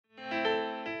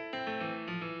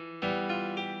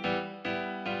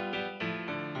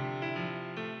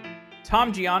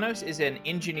Tom Gianos is an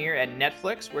engineer at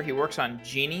Netflix where he works on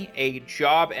Genie, a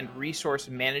job and resource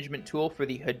management tool for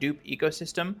the Hadoop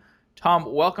ecosystem. Tom,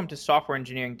 welcome to Software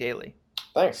Engineering Daily.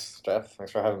 Thanks, Jeff.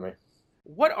 Thanks for having me.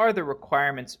 What are the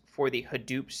requirements for the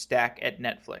Hadoop stack at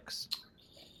Netflix?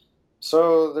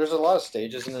 So there's a lot of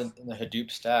stages in the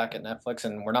Hadoop stack at Netflix,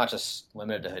 and we're not just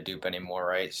limited to Hadoop anymore,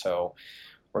 right? So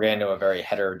we're getting into a very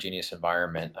heterogeneous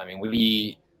environment.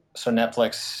 So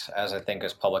Netflix, as I think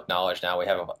is public knowledge now, we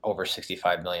have over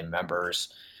 65 million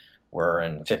members. We're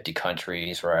in 50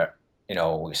 countries.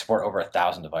 We support over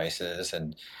 1,000 devices,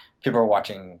 and people are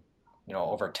watching,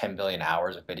 over 10 billion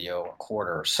hours of video a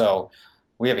quarter. So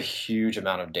we have a huge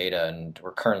amount of data, and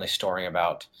we're currently storing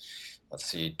about,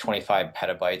 25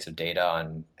 petabytes of data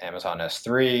on Amazon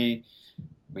S3.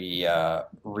 We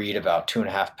read about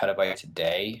 2.5 petabytes a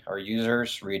day. Our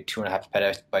users read 2.5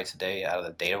 petabytes a day out of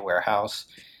the data warehouse,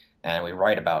 and we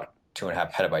write about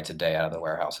 2.5 petabytes a day out of the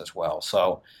warehouse as well.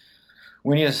 So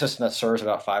we need a system that serves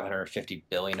about 550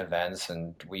 billion events,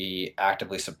 and we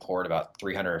actively support about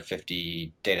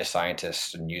 350 data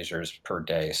scientists and users per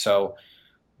day. So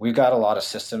we've got a lot of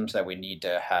systems that we need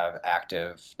to have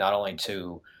active, not only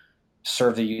to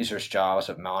serve the user's jobs,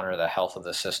 but monitor the health of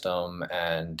the system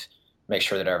and make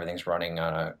sure that everything's running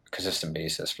on a consistent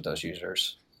basis for those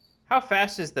users. How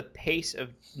fast is the pace of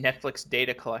Netflix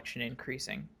data collection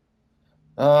increasing?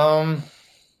 Um,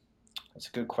 that's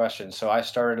a good question. So I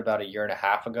started about a year and a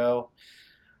half ago.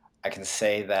 I can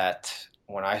say that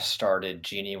when I started,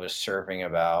 Genie was serving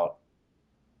about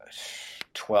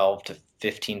 12 to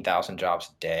 15,000 jobs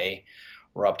a day.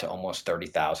 We're up to almost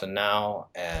 30,000 now,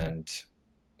 and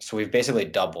so we've basically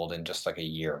doubled in just like a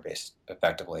year,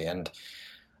 effectively. And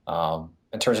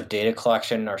in terms of data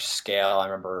collection, our scale, I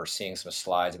remember seeing some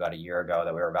slides about a year ago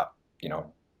that we were about,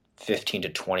 15 to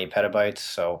 20 petabytes.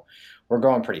 So we're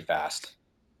growing pretty fast.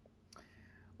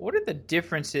 What are the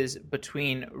differences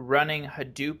between running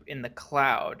Hadoop in the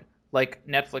cloud, like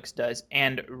Netflix does,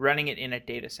 and running it in a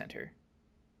data center?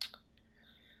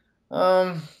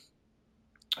 Um,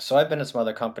 so I've been at some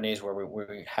other companies where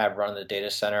we have run the data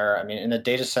center. I mean, in the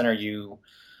data center, you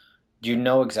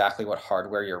know exactly what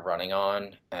hardware you're running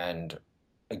on and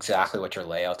exactly what your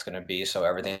layout's going to be, so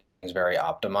everything is very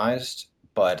optimized.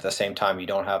 But at the same time, you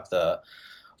don't have the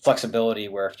flexibility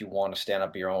where if you want to stand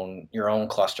up your own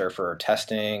cluster for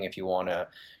testing, if you want to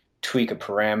tweak a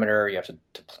parameter, you have to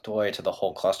deploy it to the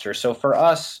whole cluster. So for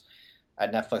us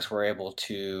at Netflix, we're able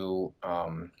to,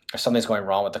 if something's going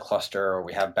wrong with the cluster or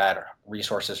we have bad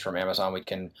resources from Amazon, we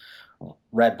can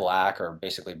red black or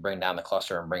basically bring down the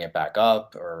cluster and bring it back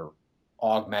up, or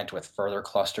augment with further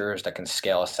clusters that can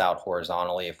scale us out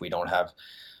horizontally if we don't have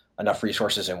enough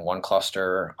resources in one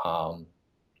cluster.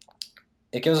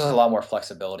 It gives us a lot more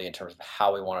flexibility in terms of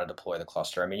how we want to deploy the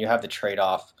cluster. I mean, you have the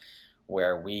trade-off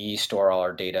where we store all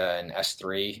our data in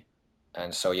S3,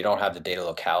 and so you don't have the data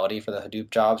locality for the Hadoop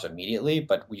jobs immediately,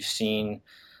 but we've seen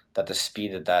that the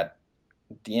speed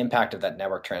the impact of that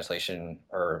network translation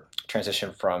or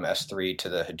transition from S3 to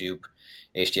the Hadoop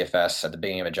HDFS at the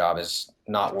beginning of a job is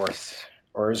not worth,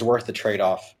 or is worth the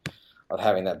trade-off of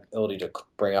having that ability to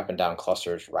bring up and down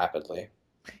clusters rapidly.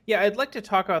 Yeah, I'd like to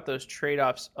talk about those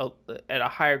trade-offs at a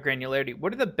higher granularity.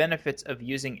 What are the benefits of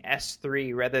using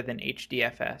S3 rather than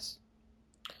HDFS?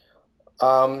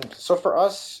 So for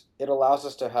us, it allows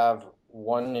us to have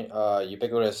one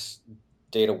ubiquitous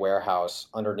data warehouse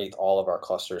underneath all of our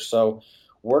clusters. So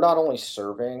we're not only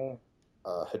serving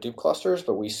Hadoop clusters,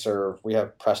 but we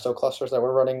have Presto clusters that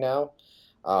we're running now.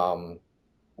 Um,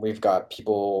 we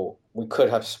could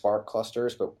have Spark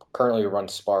clusters, but currently we run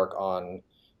Spark on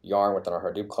Yarn within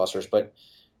our Hadoop clusters. But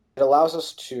it allows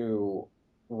us to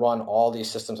run all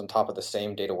these systems on top of the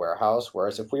same data warehouse.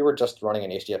 Whereas if we were just running an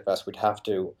HDFS, we'd have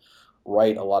to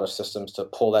write a lot of systems to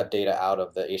pull that data out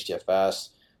of the HDFS,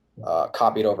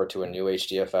 copy it over to a new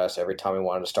HDFS every time we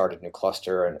wanted to start a new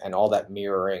cluster, and all that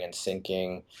mirroring and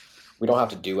syncing. We don't have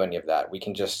to do any of that. We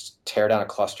can just tear down a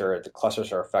cluster. The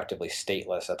clusters are effectively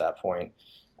stateless at that point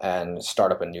and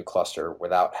start up a new cluster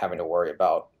without having to worry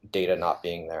about data not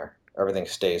being there. Everything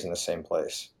stays in the same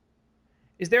place.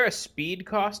 Is there a speed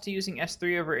cost to using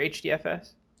S3 over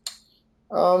HDFS?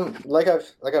 Like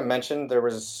I mentioned,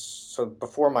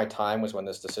 before my time was when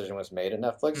this decision was made at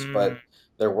Netflix, but Mm.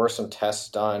 there were some tests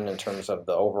done in terms of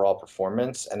the overall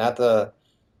performance, and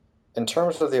in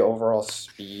terms of the overall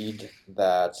speed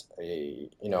that a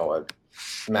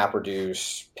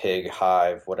MapReduce, Pig,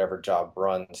 Hive, whatever job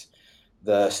runs,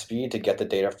 the speed to get the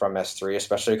data from S3,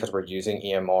 especially because we're using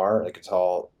EMR, like it's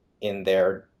all in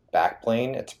their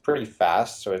backplane, it's pretty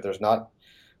fast. So there's not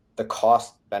the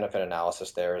cost benefit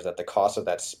analysis there is that the cost of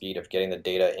that speed of getting the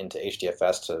data into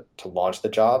HDFS to launch the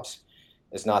jobs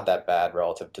is not that bad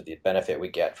relative to the benefit we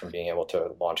get from being able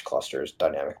to launch clusters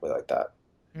dynamically like that.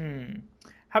 Hmm.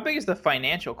 How big is the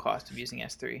financial cost of using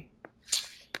S3?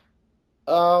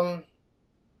 Um,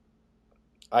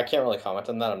 I can't really comment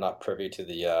on that. I'm not privy to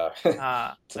the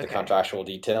Ah, to the okay. contractual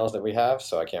details that we have,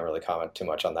 so I can't really comment too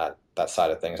much on that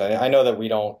side of things. I know that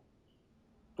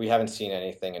we haven't seen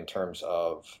anything in terms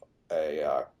of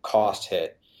a cost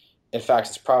hit. In fact,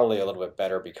 it's probably a little bit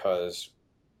better because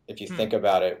if you Hmm. think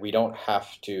about it, we don't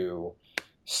have to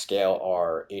scale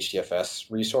our HDFS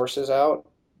resources out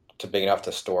to big enough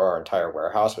to store our entire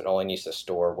warehouse. It only needs to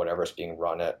store whatever's being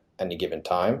run at any given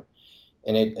time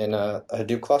in a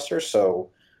Hadoop cluster.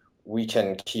 So we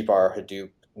can keep our Hadoop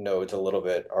nodes a little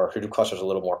bit, our Hadoop clusters a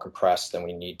little more compressed than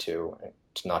we need to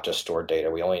not just store data.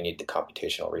 We only need the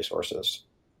computational resources.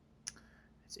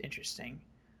 It's interesting.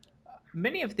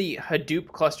 Many of the Hadoop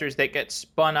clusters that get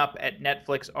spun up at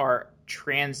Netflix are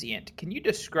transient. Can you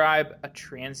describe a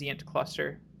transient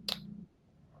cluster?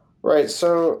 Right.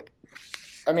 So,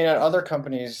 I mean, at other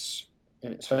companies,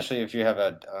 especially if you have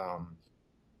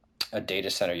a data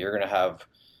center, you're going to have,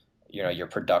 your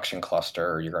production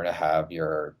cluster, you're going to have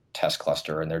your test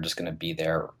cluster, and they're just going to be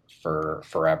there for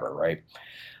forever, right?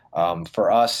 For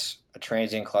us, a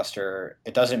transient cluster,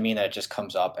 it doesn't mean that it just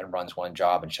comes up and runs one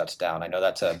job and shuts down. I know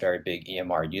that's a very big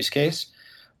EMR use case,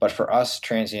 but for us,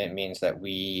 transient means that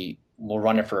we will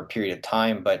run it for a period of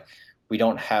time, but we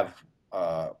don't have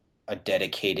uh, a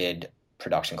dedicated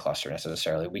production cluster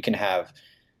necessarily. We can have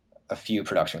a few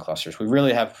production clusters.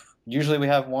 Usually we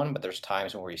have one, but there's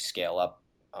times when we scale up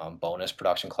bonus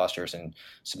production clusters and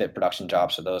submit production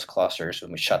jobs to those clusters.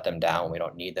 When we shut them down, we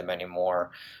don't need them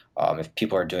anymore. If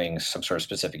people are doing some sort of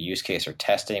specific use case or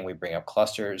testing, we bring up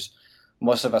clusters.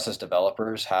 Most of us as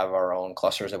developers have our own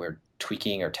clusters that we're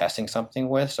tweaking or testing something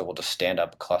with, so we'll just stand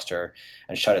up a cluster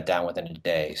and shut it down within a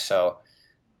day.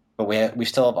 But we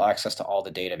still have access to all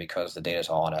the data because the data is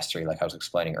all on S3, like I was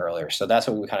explaining earlier. So that's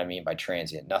what we kind of mean by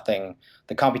transient. Nothing,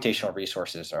 the computational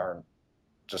resources aren't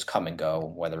just come and go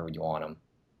whether you want them.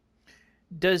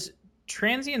 Does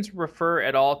transients refer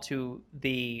at all to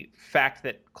the fact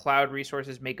that cloud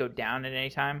resources may go down at any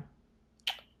time?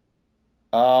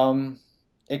 Um,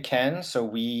 it can.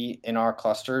 So in our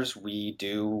clusters, we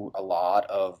do a lot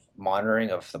of monitoring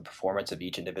of the performance of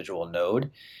each individual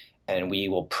node, and we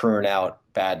will prune out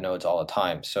bad nodes all the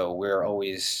time. So we're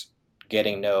always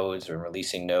getting nodes or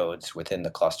releasing nodes within the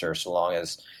cluster so long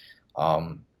as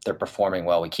they're performing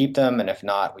well, we keep them, and if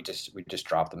not, we just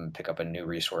drop them and pick up a new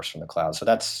resource from the cloud. So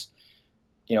that's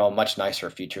a much nicer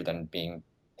feature than being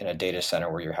in a data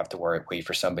center where you have to wait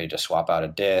for somebody to swap out a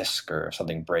disk or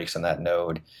something breaks on that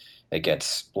node. It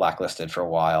gets blacklisted for a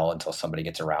while until somebody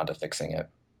gets around to fixing it.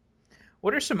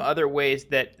 What are some other ways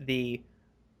that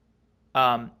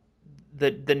um,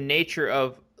 the nature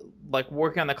of like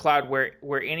working on the cloud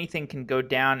where anything can go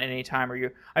down at any time?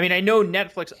 Or I mean, I know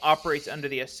Netflix operates under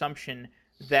the assumption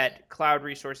that cloud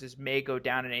resources may go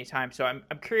down at any time. So I'm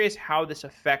curious how this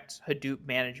affects Hadoop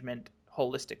management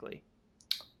holistically.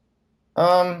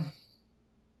 Um,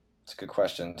 it's a good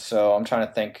question. So I'm trying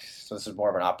to think. So this is more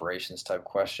of an operations type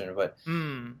question, but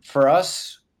Hmm. for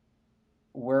us,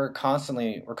 we're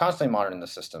constantly monitoring the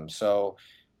system. So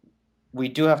we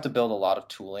do have to build a lot of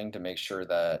tooling to make sure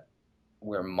that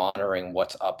we're monitoring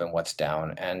what's up and what's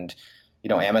down. And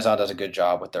Amazon does a good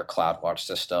job with their CloudWatch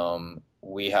system.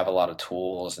 We have a lot of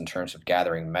tools in terms of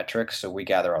gathering metrics. So we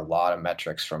gather a lot of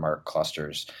metrics from our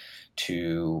clusters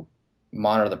to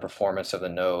monitor the performance of the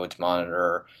nodes,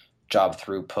 monitor job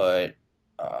throughput,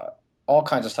 uh, all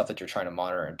kinds of stuff that you're trying to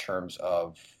monitor in terms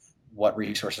of what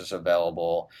resources are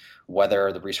available,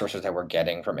 whether the resources that we're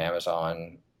getting from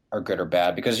Amazon are good or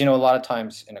bad. Because a lot of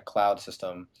times in a cloud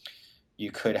system,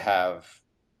 you could have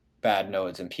bad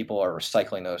nodes and people are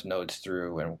recycling those nodes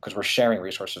through, and because we're sharing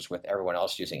resources with everyone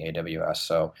else using AWS,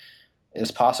 so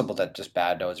it's possible that just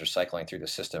bad nodes are cycling through the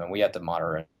system and we have to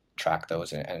monitor and track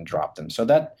those and drop them. So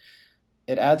that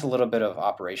it adds a little bit of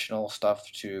operational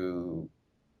stuff to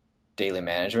daily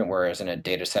management, whereas in a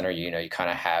data center, you kind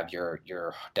of have your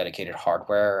dedicated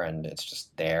hardware and it's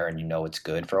just there and it's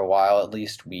good for a while. At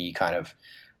least we kind of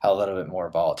have a little bit more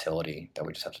volatility that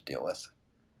we just have to deal with.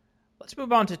 Let's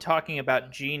move on to talking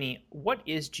about Genie. What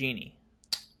is Genie?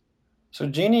 So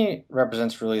Genie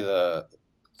represents really the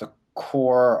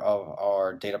core of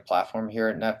our data platform here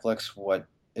at Netflix. What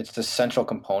It's the central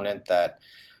component that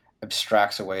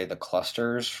abstracts away the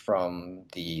clusters from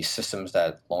the systems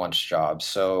that launch jobs.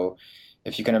 So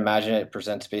if you can imagine it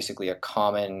presents basically a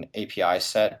common API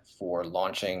set for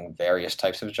launching various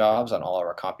types of jobs on all of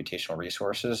our computational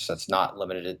resources. That's not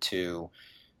limited to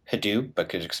Hadoop, but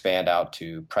could expand out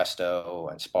to Presto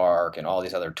and Spark and all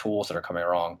these other tools that are coming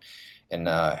along in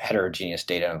the heterogeneous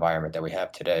data environment that we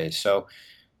have today. So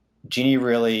Genie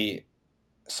really,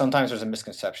 sometimes there's a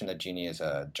misconception that Genie is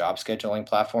a job scheduling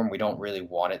platform. We don't really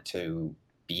want it to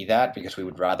be that because we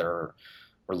would rather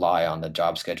rely on the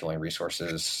job scheduling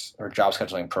resources or job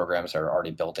scheduling programs that are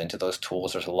already built into those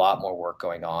tools. There's a lot more work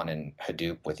going on in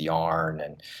Hadoop with Yarn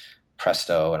and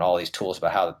Presto and all these tools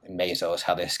about how Mesos,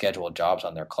 how they schedule jobs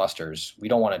on their clusters. We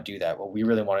don't want to do that. What we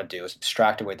really want to do is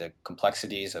abstract away the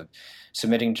complexities of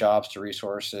submitting jobs to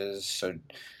resources,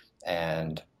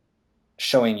 and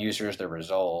showing users the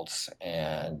results,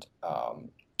 and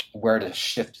where to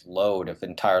shift load. If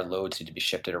entire loads need to be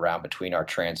shifted around between our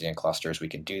transient clusters, we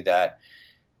can do that,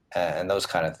 and those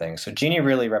kind of things. So Genie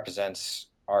really represents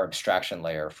our abstraction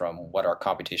layer from what our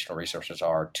computational resources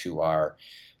are to our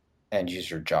end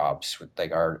user jobs.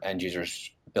 Like our end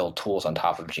users build tools on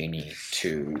top of Genie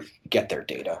to get their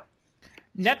data.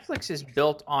 Netflix is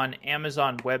built on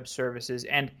Amazon Web Services,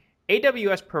 and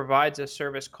AWS provides a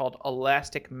service called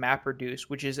Elastic MapReduce,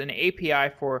 which is an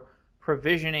API for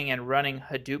provisioning and running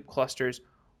Hadoop clusters.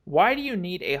 Why do you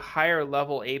need a higher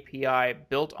level API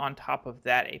built on top of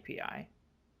that API?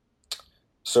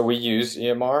 So we use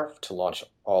EMR to launch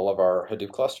all of our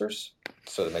Hadoop clusters.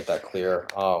 So to make that clear,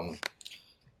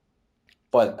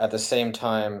 but at the same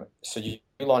time, so you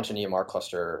launch an EMR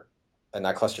cluster, and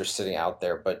that cluster is sitting out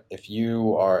there. But if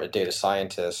you are a data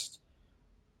scientist,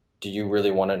 do you really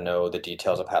want to know the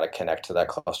details of how to connect to that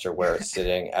cluster where it's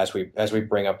sitting? As we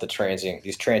bring up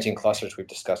these transient clusters we've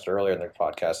discussed earlier in the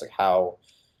podcast, like how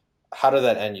do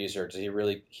that end user, does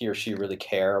he or she really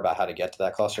care about how to get to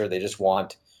that cluster? They just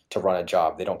want to run a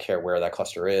job. They don't care where that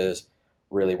cluster is,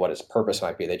 really what its purpose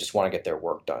might be. They just want to get their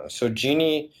work done. So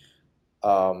Genie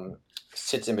um,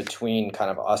 sits in between kind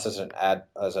of us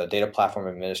as a data platform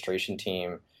administration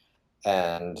team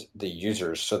and the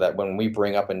users, so that when we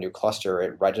bring up a new cluster,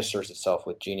 it registers itself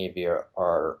with Genie via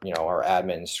our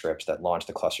admin scripts that launch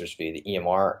the clusters via the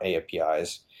EMR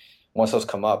APIs. Once those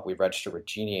come up, we register with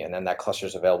Genie, and then that cluster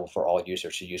is available for all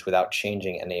users to use without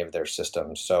changing any of their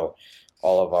systems. So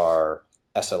all of our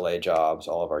SLA jobs,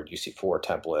 all of our UC4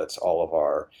 templates, all of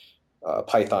our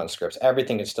Python scripts,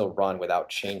 everything can still run without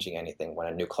changing anything when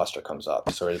a new cluster comes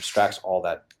up. So it abstracts all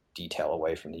that detail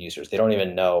away from the users. They don't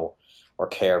even know or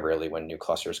care really when new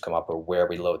clusters come up or where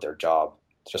we load their job,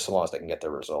 just so long as they can get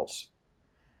their results.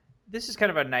 This is kind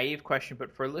of a naive question,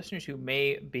 but for listeners who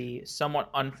may be somewhat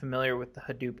unfamiliar with the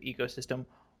Hadoop ecosystem,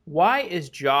 why is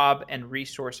job and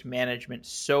resource management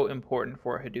so important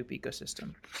for a Hadoop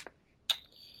ecosystem?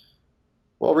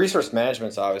 Well, resource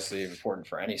management is obviously important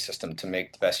for any system to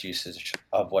make the best usage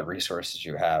of what resources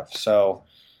you have. So,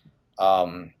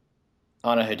 um,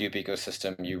 on a Hadoop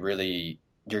ecosystem,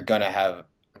 you're going to have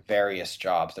various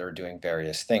jobs that are doing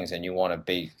various things, and you want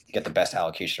to get the best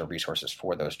allocation of resources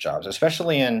for those jobs,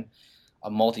 especially in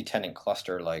a multi-tenant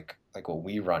cluster like what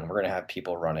we run. We're going to have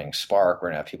people running Spark, we're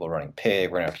going to have people running Pig,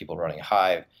 we're going to have people running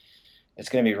Hive. It's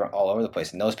going to be all over the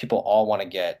place, and those people all want to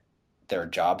get their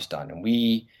jobs done, and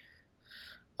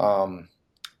um,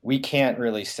 we can't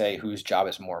really say whose job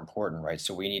is more important, right?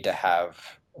 So we need to have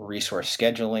resource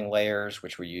scheduling layers,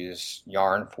 which we use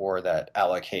Yarn for, that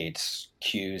allocates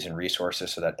queues and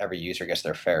resources so that every user gets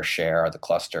their fair share of the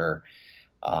cluster.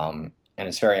 And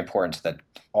it's very important that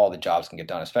all the jobs can get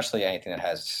done, especially anything that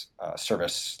has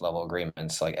service level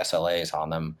agreements like SLAs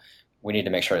on them. We need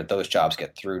to make sure that those jobs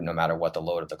get through no matter what the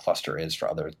load of the cluster is for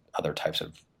other types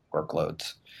of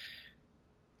workloads.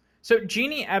 So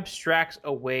Genie abstracts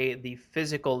away the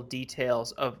physical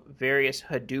details of various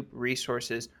Hadoop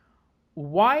resources.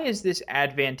 Why is this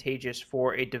advantageous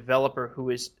for a developer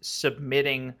who is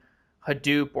submitting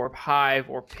Hadoop or Hive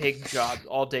or Pig jobs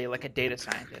all day like a data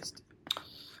scientist?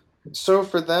 So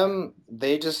for them,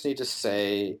 they just need to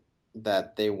say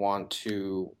that they want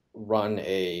to run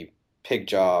a pig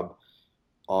job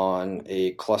on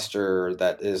a cluster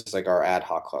that is like our ad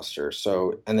hoc cluster.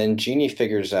 So, and then Genie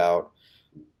figures out,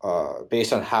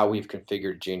 based on how we've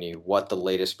configured Genie, what the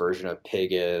latest version of pig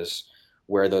is,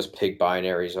 where those pig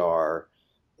binaries are.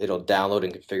 It'll download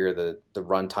and configure the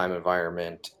runtime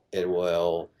environment. It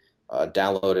will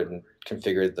download and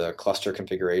configure the cluster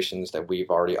configurations that we've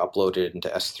already uploaded into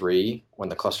S3 when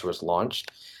the cluster was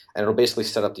launched, and it'll basically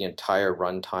set up the entire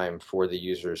runtime for the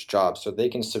user's job. So they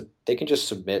can just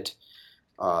submit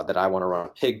that I want to run a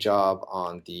pig job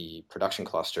on the production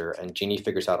cluster, and Genie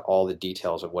figures out all the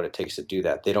details of what it takes to do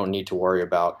that. They don't need to worry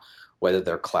about whether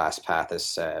their class path is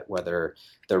set, whether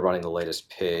they're running the latest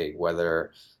pig,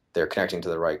 whether they're connecting to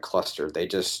the right cluster. They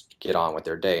just get on with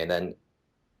their day, and then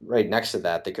right next to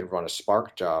that, they could run a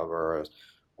Spark job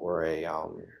or a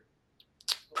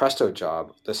Presto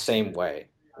job the same way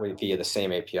via the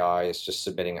same API. It's just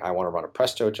submitting, I want to run a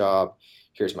Presto job.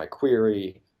 Here's my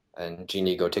query, and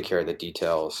Genie go take care of the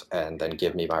details and then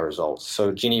give me my results.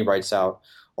 So Genie writes out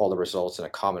all the results in a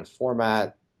common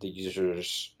format. The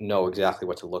users know exactly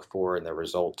what to look for in their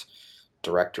result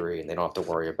directory, and they don't have to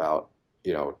worry about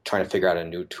trying to figure out a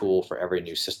new tool for every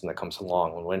new system that comes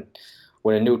along.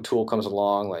 When a new tool comes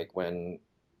along, like when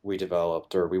we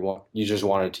developed or we want users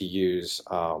wanted to use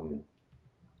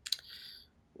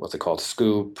what's it called,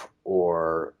 Scoop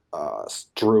or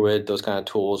Druid, those kind of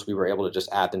tools, we were able to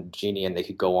just add them to Genie and they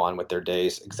could go on with their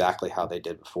days exactly how they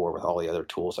did before with all the other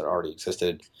tools that already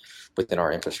existed within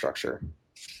our infrastructure.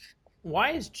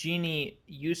 Why is Genie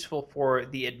useful for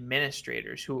the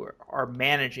administrators who are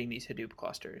managing these Hadoop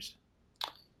clusters?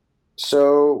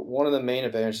 So one of the main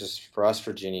advantages for us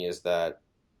for Genie is that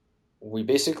we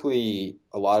basically,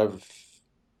 a lot of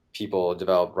people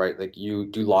develop, right? Like you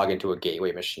do log into a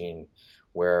gateway machine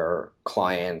where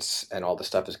clients and all the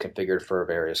stuff is configured for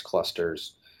various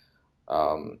clusters.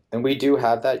 And we do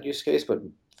have that use case, but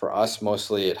for us,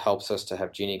 mostly it helps us to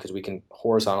have Genie because we can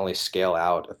horizontally scale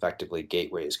out effectively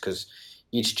gateways because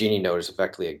each Genie node is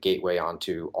effectively a gateway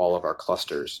onto all of our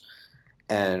clusters.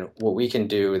 And what we can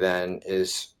do then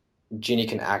is Genie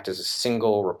can act as a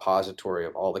single repository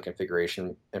of all the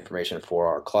configuration information for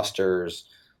our clusters,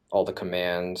 all the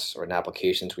commands or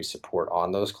applications we support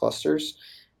on those clusters.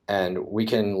 And we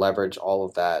can leverage all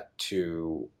of that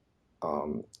to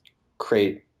um,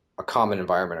 create a common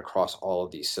environment across all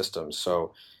of these systems.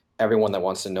 So everyone that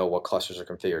wants to know what clusters are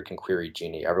configured can query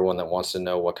Genie. Everyone that wants to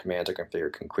know what commands are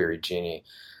configured can query Genie.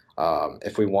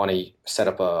 If we want to set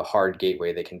up a hard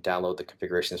gateway, they can download the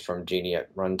configurations from Genie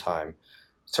at runtime.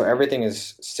 So everything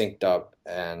is synced up,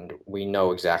 and we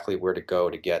know exactly where to go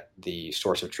to get the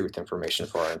source of truth information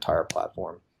for our entire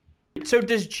platform. So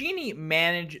does Genie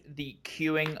manage the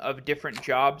queuing of different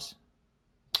jobs?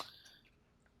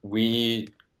 We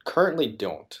currently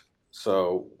don't.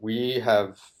 So we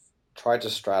have tried to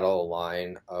straddle a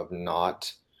line of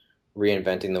not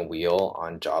reinventing the wheel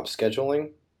on job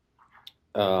scheduling.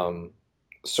 Um,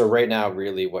 so right now,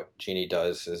 really, what Genie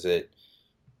does is it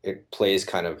plays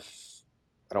kind of,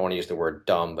 I don't want to use the word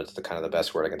dumb, but it's the kind of the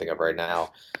best word I can think of right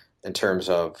now in terms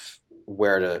of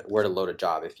where to load a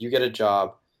job. If you get a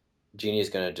job, Genie is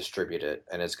going to distribute it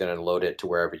and it's going to load it to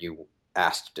wherever you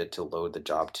asked it to load the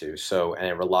job to. So, and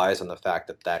it relies on the fact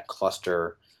that that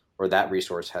cluster or that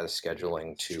resource has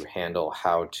scheduling to handle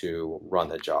how to run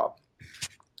the job.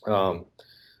 Um,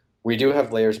 we do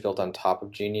have layers built on top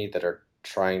of Genie that are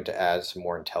trying to add some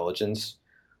more intelligence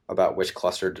about which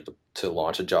cluster to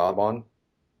launch a job on.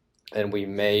 And we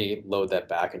may load that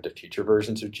back into future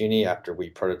versions of Genie after we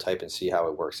prototype and see how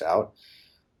it works out.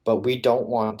 But we don't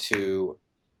want to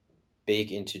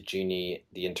bake into Genie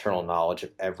the internal knowledge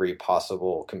of every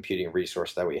possible computing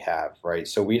resource that we have, right?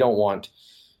 So we don't want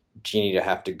Genie to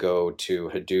have to go to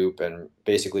Hadoop and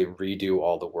basically redo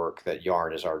all the work that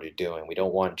Yarn is already doing. We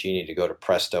don't want Genie to go to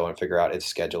Presto and figure out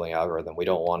its scheduling algorithm. We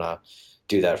don't want to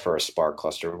do that for a Spark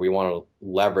cluster. We want to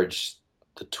leverage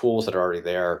the tools that are already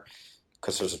there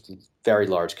because there's very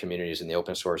large communities in the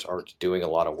open source are doing a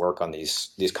lot of work on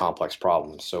these complex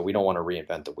problems. So we don't want to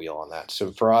reinvent the wheel on that.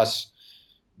 So for us,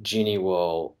 Genie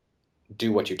will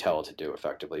do what you tell it to do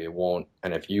effectively. It won't,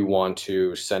 and if you want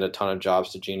to send a ton of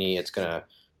jobs to Genie, it's going to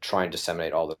try and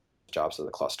disseminate all the jobs to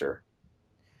the cluster.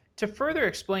 To further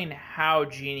explain how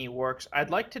Genie works,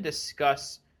 I'd like to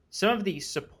discuss some of the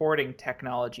supporting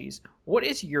technologies. What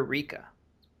is Eureka?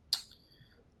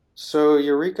 So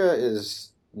Eureka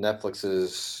is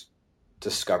Netflix's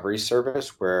discovery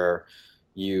service where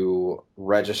you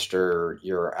register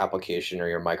your application or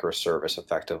your microservice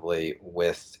effectively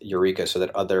with Eureka so that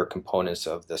other components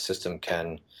of the system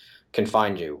can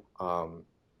find you.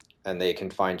 And they can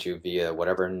find you via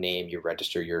whatever name you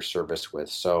register your service with.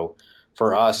 So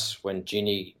for us, when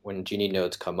Genie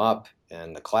nodes come up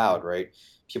in the cloud, right,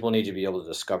 people need to be able to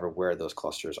discover where those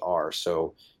clusters are.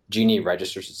 So Genie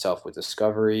registers itself with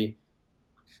Discovery.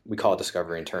 We call it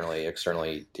Discovery internally.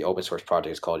 Externally, the open source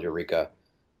project is called Eureka.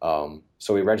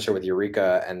 So we register with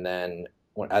Eureka, and then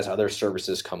as other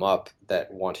services come up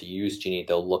that want to use Genie,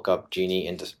 they'll look up Genie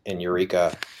in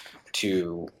Eureka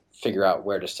to figure out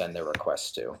where to send their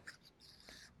requests to.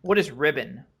 What is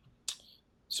Ribbon?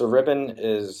 So Ribbon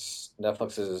is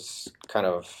Netflix's kind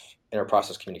of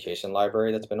interprocess communication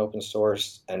library that's been open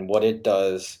source, and what it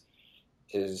does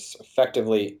is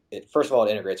effectively, first of all,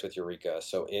 it integrates with Eureka,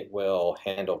 so it will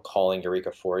handle calling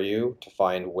Eureka for you to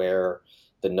find where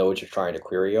the nodes you're trying to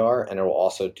query are, and it will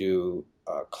also do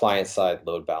client-side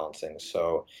load balancing.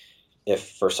 So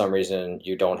if for some reason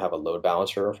you don't have a load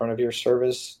balancer in front of your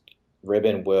service,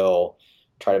 Ribbon will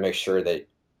try to make sure that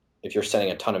if you're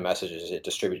sending a ton of messages, it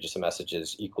distributes the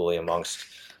messages equally amongst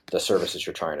the services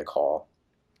you're trying to call.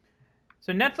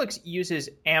 So Netflix uses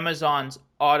Amazon's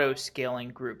auto scaling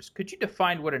groups. Could you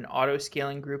define what an auto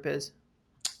scaling group is?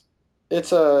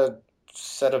 It's a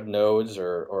set of nodes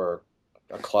or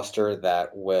a cluster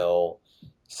that will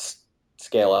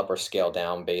scale up or scale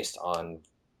down based on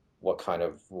what kind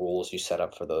of rules you set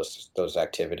up for those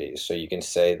activities. So you can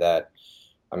say that,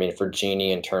 I mean, for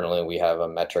Genie internally, we have a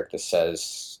metric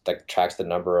that tracks the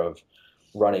number of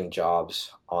running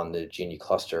jobs on the Genie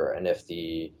cluster, and if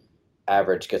the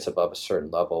average gets above a certain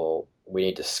level, we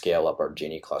need to scale up our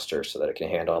Genie cluster so that it can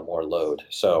handle more load.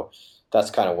 So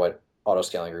that's kind of what auto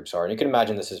scaling groups are. And you can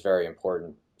imagine this is very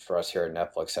important for us here at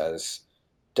Netflix as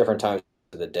different times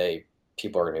of the day,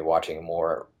 people are going to be watching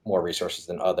more resources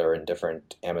than other in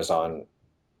different Amazon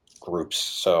groups.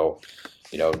 So,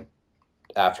 you know,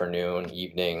 afternoon,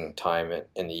 evening time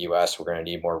in the US, we're going to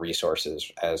need more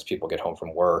resources as people get home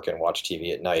from work and watch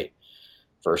TV at night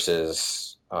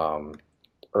versus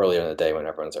earlier in the day when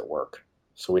everyone's at work.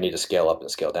 So we need to scale up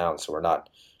and scale down so we're not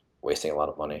wasting a lot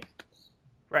of money.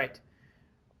 Right.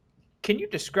 Can you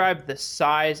describe the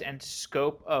size and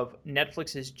scope of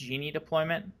Netflix's Genie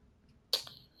deployment?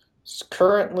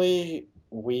 Currently,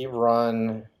 we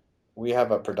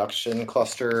have a production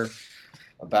cluster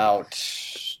about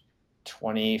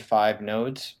 25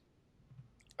 nodes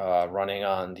running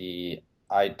on the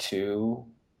I2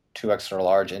 two extra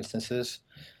large instances.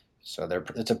 So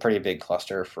it's a pretty big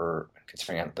cluster for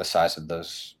considering the size of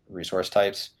those resource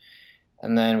types.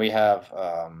 And then we have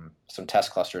some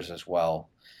test clusters as well.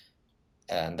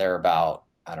 And they're about,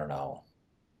 I don't know,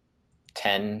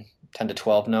 10 to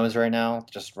 12 nodes right now,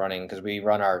 just running because we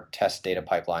run our test data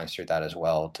pipelines through that as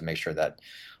well to make sure that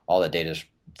all the data is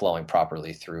flowing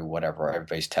properly through whatever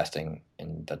everybody's testing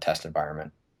in the test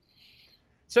environment.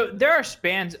 So there are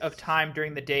spans of time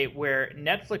during the day where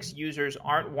Netflix users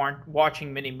aren't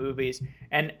watching many movies,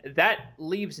 and that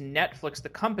leaves Netflix, the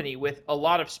company, with a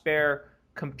lot of spare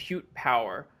compute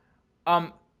power.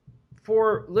 Um,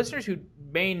 for listeners who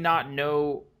may not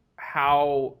know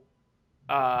how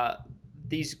uh,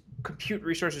 these compute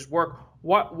resources work,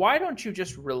 why don't you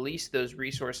just release those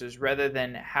resources rather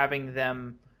than having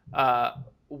them uh,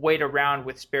 wait around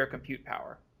with spare compute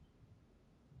power?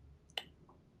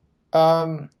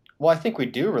 Um, well, I think we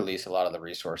do release a lot of the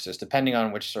resources, depending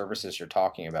on which services you're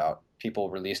talking about. People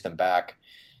release them back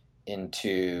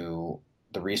into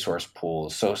the resource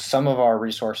pools. So some of our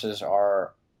resources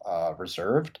are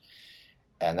reserved,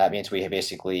 and that means we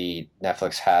basically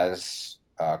Netflix has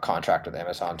a contract with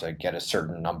Amazon to get a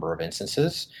certain number of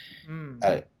instances Mm.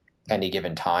 at any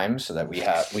given time, so that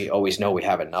we always know we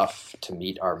have enough to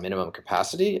meet our minimum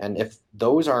capacity. And if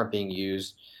those aren't being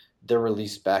used, they're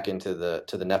released back into the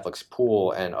Netflix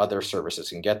pool, and other services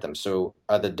can get them. So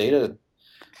the data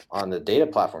on the data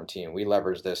platform team, we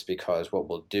leverage this because what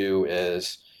we'll do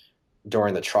is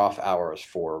during the trough hours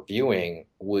for viewing,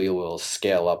 we will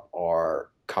scale up our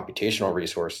computational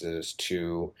resources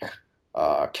to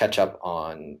catch up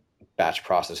on batch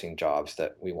processing jobs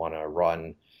that we want to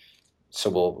run. So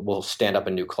we'll stand up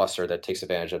a new cluster that takes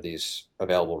advantage of these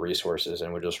available resources,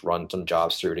 and we'll just run some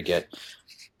jobs through to get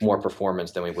more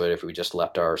performance than we would if we just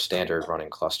left our standard running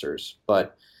clusters.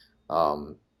 But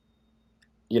um,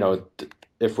 you know,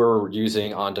 if we're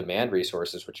using on-demand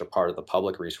resources, which are part of the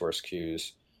public resource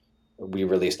queues, we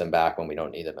release them back when we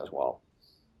don't need them as well.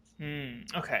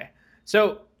 Okay.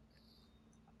 So,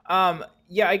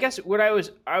 yeah, I guess what I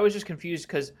was just confused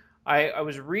because I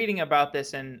was reading about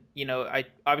this, and I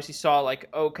obviously saw like,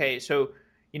 okay, so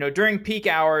during peak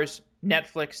hours,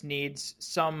 Netflix needs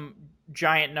some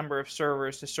giant number of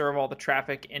servers to serve all the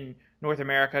traffic in North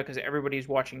America because everybody's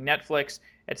watching Netflix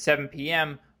at 7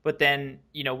 p.m. But then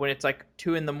when it's like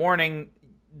 2 in the morning,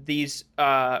 these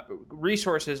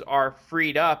resources are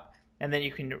freed up, and then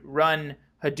you can run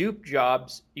Hadoop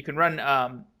jobs. You can run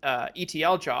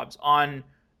ETL jobs on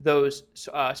those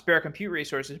spare compute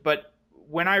resources. But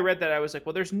when I read that, I was like,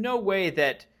 well, there's no way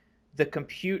that the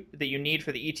compute that you need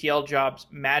for the ETL jobs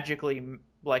magically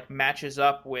like matches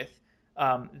up with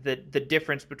the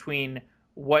difference between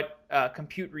what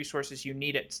compute resources you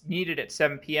needed at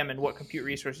 7 p.m. and what compute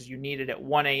resources you needed at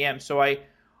 1 a.m. So I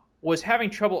was having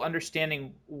trouble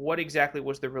understanding what exactly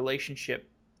was the relationship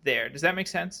there. Does that make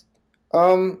sense?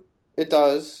 Um, it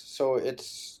does. So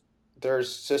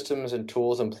there's systems and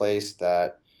tools in place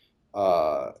that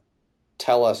uh,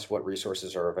 tell us what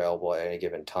resources are available at any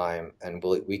given time, and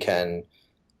we can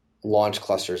launch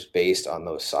clusters based on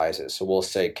those sizes. So we'll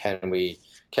say, can we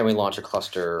launch a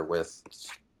cluster with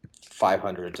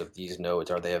 500s of these nodes,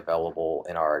 are they available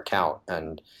in our account?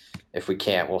 And if we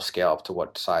can't, we'll scale up to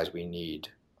what size we need,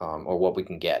 or what we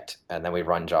can get, and then we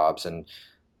run jobs. And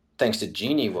thanks to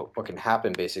Genie, what can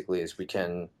happen basically is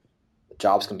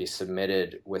jobs can be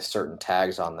submitted with certain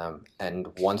tags on them, and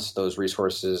once those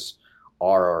resources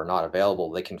are or not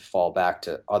available, they can fall back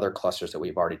to other clusters that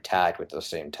we've already tagged with those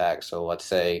same tags. So let's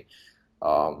say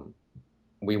um,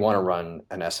 we want to run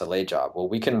an SLA job. Well,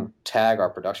 we can tag our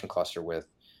production cluster with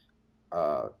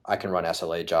I can run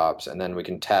SLA jobs, and then we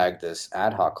can tag this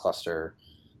ad hoc cluster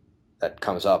that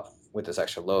comes up with this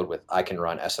extra load with I can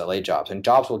run SLA jobs, and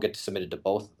jobs will get submitted to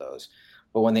both of those.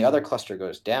 But when the other cluster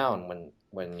goes down, when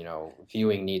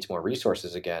viewing needs more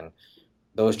resources again,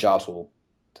 those jobs will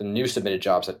the new submitted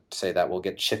jobs that say that will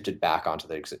get shifted back onto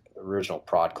the original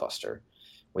prod cluster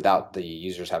without the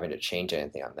users having to change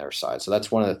anything on their side. So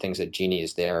that's one of the things that Genie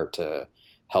is there to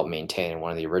help maintain, and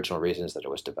one of the original reasons that it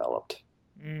was developed.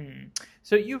 Mm.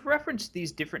 So you've referenced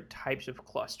these different types of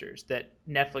clusters that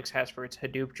Netflix has for its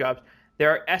Hadoop jobs.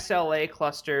 There are SLA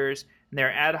clusters, and there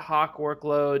are ad hoc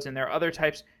workloads, and there are other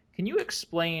types. Can you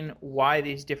explain why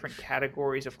these different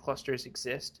categories of clusters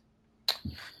exist?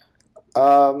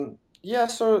 Yeah,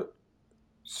 so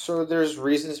there's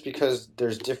reasons because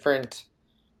there's different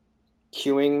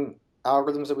queuing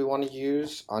algorithms that we want to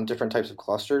use on different types of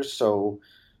clusters. So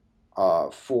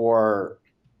for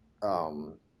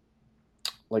um,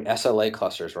 like SLA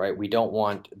clusters, right? We don't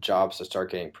want jobs to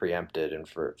start getting preempted. And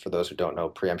for those who don't know,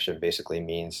 preemption basically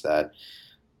means that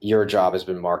your job has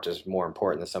been marked as more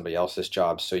important than somebody else's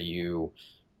job, so you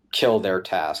kill their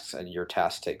tasks and your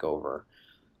tasks take over.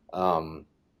 Um,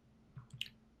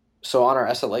 so on our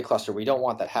SLA cluster, we don't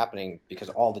want that happening because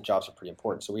all the jobs are pretty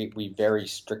important. So we very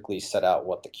strictly set out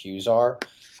what the queues are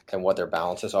and what their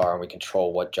balances are, and we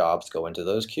control what jobs go into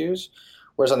those queues.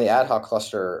 Whereas on the ad hoc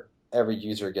cluster, every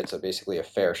user gets basically a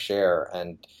fair share,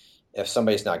 and if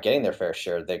somebody's not getting their fair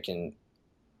share, they can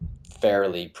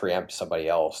fairly preempt somebody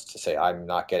else to say, I'm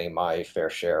not getting my fair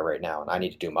share right now, and I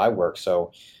need to do my work.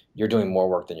 So you're doing more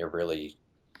work than you really,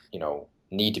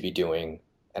 need to be doing,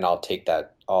 and I'll take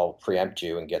that, I'll preempt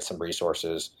you and get some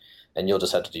resources, and you'll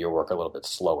just have to do your work a little bit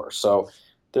slower. So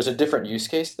there's a different use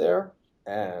case there,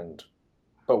 and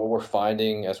but what we're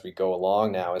finding as we go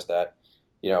along now is that,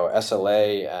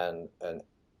 SLA and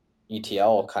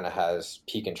ETL kind of has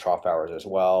peak and trough hours as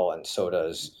well, and so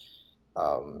does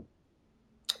um,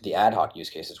 the ad hoc use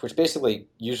cases, which basically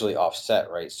usually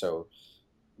offset, right? So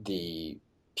the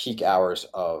peak hours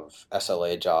of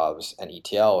SLA jobs and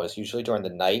ETL is usually during the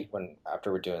night when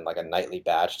after we're doing like a nightly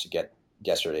batch to get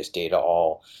yesterday's data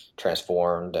all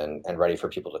transformed and ready for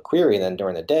people to query. And then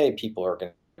during the day, people are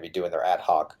going to be doing their ad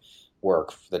hoc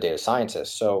work for the data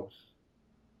scientists. So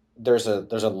there's a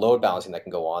load balancing that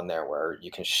can go on there where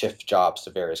you can shift jobs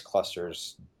to various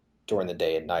clusters during the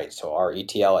day and night. So our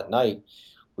ETL at night,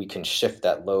 we can shift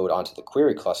that load onto the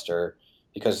query cluster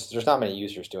because there's not many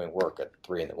users doing work at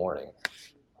 3 in the morning.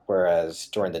 Whereas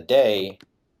during the day,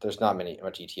 there's not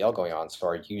much ETL going on, so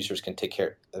our users can take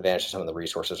advantage of some of the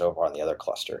resources over on the other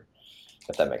cluster,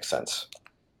 if that makes sense.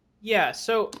 Yeah,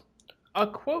 so a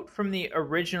quote from the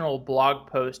original blog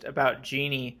post about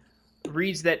Genie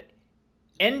reads that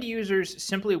end users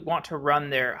simply want to run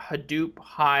their Hadoop,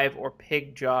 Hive, or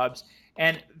Pig jobs,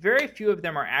 and very few of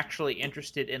them are actually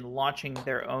interested in launching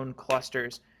their own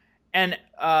clusters. And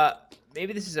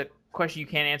maybe this is a question you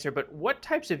can't answer, but what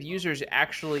types of users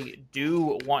actually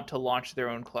do want to launch their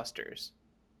own clusters?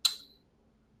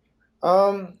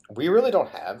 We really don't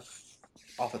have,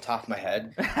 off the top of my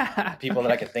head, people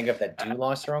that I can think of that do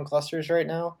launch their own clusters right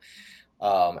now.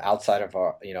 Outside of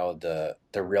our, the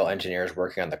real engineers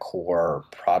working on the core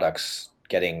products,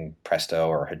 getting Presto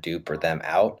or Hadoop or them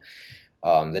out.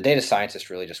 The data scientists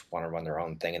really just want to run their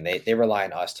own thing, and they rely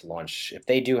on us to launch. If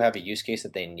they do have a use case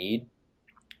that they need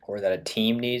or that a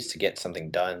team needs to get something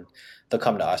done, they'll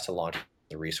come to us to launch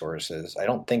the resources. I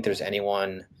don't think there's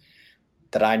anyone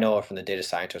that I know of from the data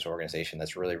scientist organization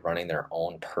that's really running their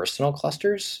own personal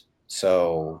clusters.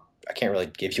 So I can't really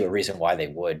give you a reason why they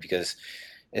would, because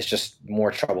it's just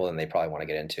more trouble than they probably want to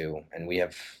get into. And we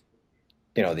have,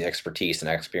 the expertise and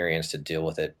experience to deal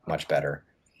with it much better.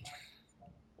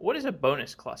 What is a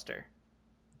bonus cluster?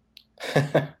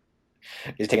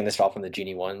 He's taking this all from the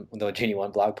Genie One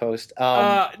blog post.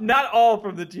 Not all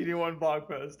from the GD1 blog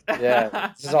post.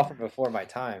 Yeah, this is all from before my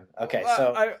time. Okay,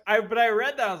 so But I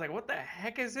read that, I was like, what the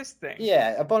heck is this thing?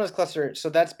 yeah, a bonus cluster. So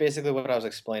that's basically what I was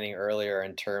explaining earlier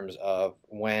in terms of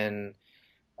when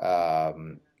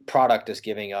product is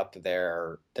giving up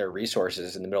their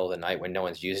resources in the middle of the night when no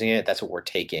one's using it. That's what we're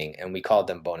taking, and we called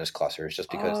them bonus clusters just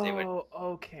because they would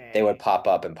Okay. pop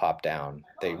up and pop down.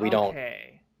 We don't. Okay.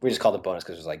 we just called it bonus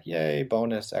because it was like, yay,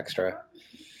 bonus, extra.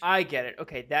 I get it.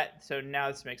 Okay, so now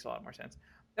this makes a lot more sense.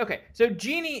 Okay, so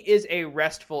Genie is a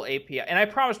RESTful API, and I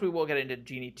promise we will get into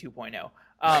Genie 2.0.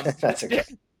 That's okay.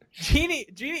 Genie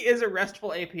is a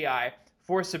RESTful API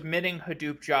for submitting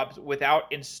Hadoop jobs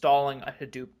without installing a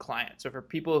Hadoop client. So for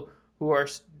people who are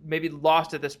maybe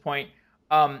lost at this point,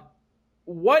 um,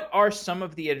 what are some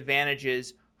of the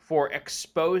advantages for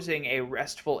exposing a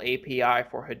RESTful API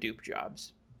for Hadoop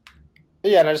jobs?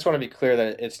 Yeah, and I just want to be clear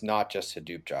that it's not just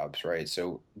Hadoop jobs, right?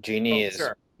 So Genie Oh, is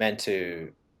sure. meant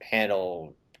to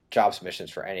handle job submissions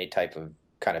for any type of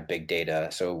kind of big data.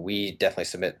 So we definitely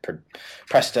submit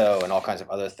Presto and all kinds of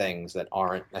other things that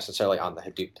aren't necessarily on the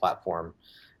Hadoop platform,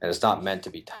 and it's not meant to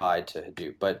be tied to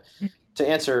Hadoop. But to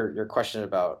answer your question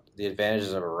about the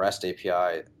advantages of a REST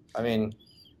API, I mean,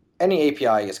 any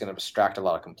API is going to abstract a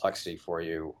lot of complexity for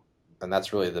you, and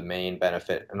that's really the main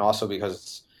benefit. And also because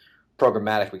it's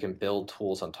programmatic, we can build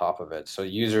tools on top of it. So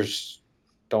users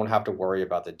don't have to worry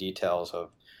about the details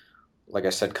of, like I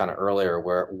said kind of earlier,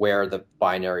 where the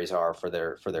binaries are for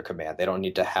their command. They don't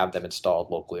need to have them installed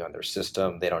locally on their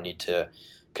system. They don't need to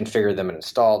configure them and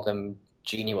install them.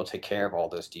 Genie will take care of all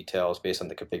those details based on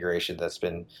the configuration that's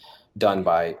been done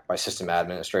by system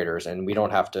administrators, and we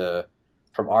don't have to,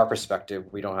 from our perspective,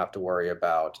 we don't have to worry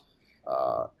about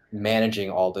managing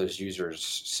all those users'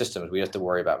 systems. We have to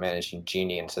worry about managing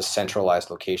Genie, and it's a centralized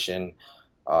location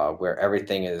where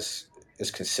everything is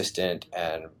consistent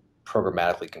and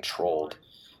programmatically controlled,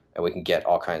 and we can get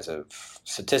all kinds of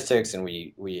statistics, and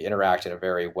we interact in a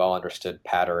very well understood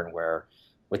pattern where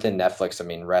within Netflix, I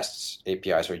mean, REST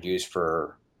APIs are used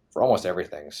for almost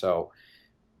everything. So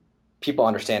people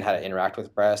understand how to interact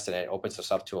with REST, and it opens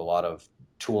us up to a lot of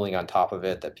tooling on top of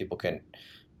it that people can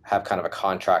have kind of a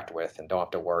contract with and don't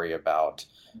have to worry about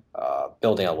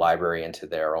building a library into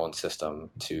their own system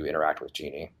to interact with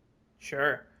Genie.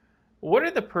 Sure. What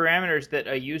are the parameters that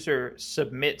a user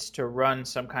submits to run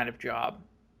some kind of job?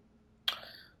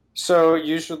 So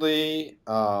usually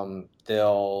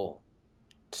they'll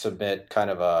submit kind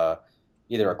of a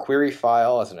either a query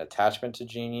file as an attachment to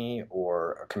Genie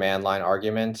or a command line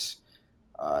arguments,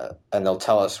 and they'll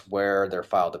tell us where their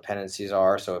file dependencies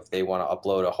are. So if they want to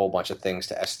upload a whole bunch of things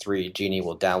to S3, Genie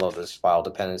will download those file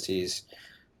dependencies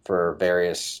for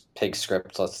various pig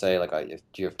scripts. Let's say if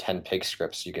you have 10 pig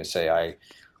scripts, you can say I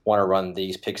want to run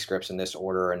these pig scripts in this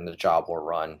order, and the job will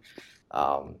run.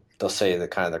 They'll say the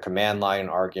kind of the command line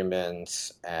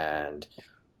arguments and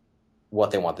what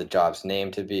they want the job's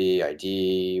name to be,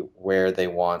 ID, where they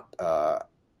want to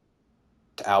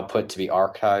output to be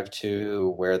archived to,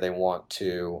 where they want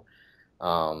to,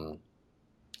 um,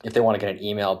 if they want to get an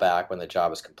email back when the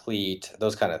job is complete,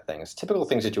 those kind of things. Typical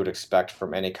things that you would expect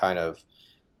from any kind of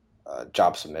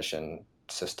job submission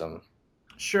system.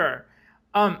 Sure.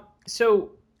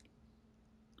 So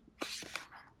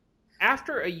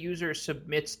after a user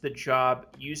submits the job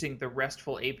using the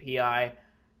RESTful API,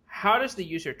 how does the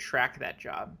user track that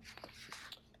job?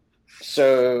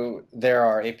 So there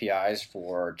are APIs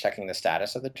for checking the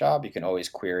status of the job. You can always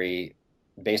query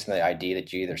based on the ID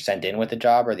that you either sent in with the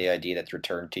job or the ID that's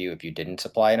returned to you if you didn't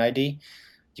supply an ID.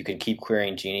 You can keep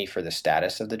querying Genie for the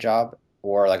status of the job,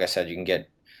 or like I said, you can get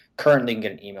currently you can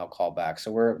get an email call back.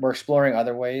 So we're exploring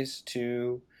other ways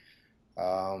to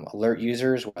alert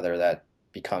users, whether that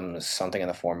becomes something in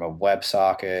the form of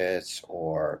WebSockets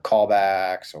or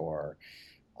callbacks or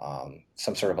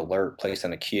some sort of alert placed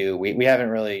in the queue. We haven't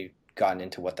really gotten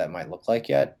into what that might look like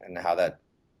yet and how that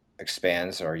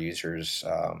expands our users'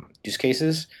 use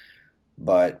cases.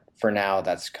 But for now,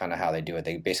 that's kind of how they do it.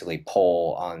 They basically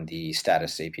pull on the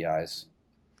status APIs.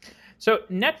 So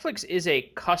Netflix is a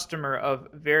customer of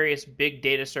various big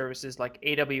data services like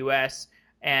AWS,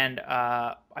 and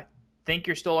I think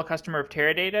you're still a customer of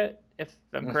Teradata, if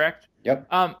I'm Mm. correct. Yep.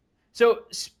 Um,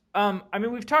 I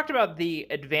mean, we've talked about the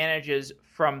advantages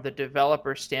from the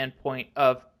developer standpoint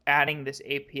of adding this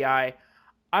API.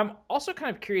 I'm also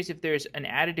kind of curious if there's an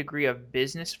added degree of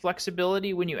business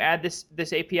flexibility when you add this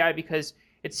API, because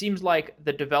it seems like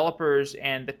the developers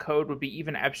and the code would be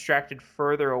even abstracted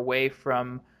further away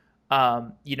from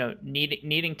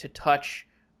needing to touch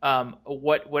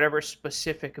whatever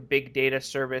specific big data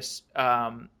service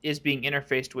is being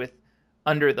interfaced with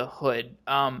under the hood.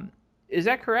 Is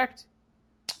that correct?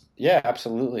 Yeah,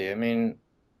 absolutely. I mean,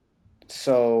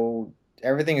 so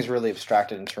everything is really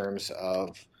abstracted in terms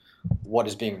of what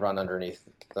is being run underneath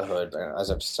the hood. As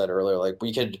I've said earlier, like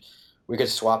we could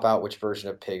swap out which version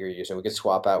of Pig you're using. We could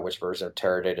swap out which version of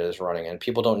Teradata is running, and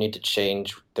people don't need to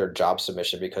change their job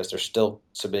submission because they're still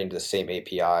submitting to the same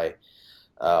API.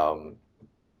 Um,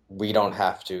 we don't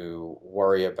have to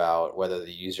worry about whether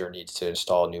the user needs to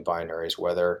install new binaries,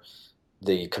 whether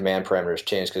the command parameters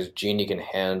change, because Genie can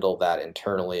handle that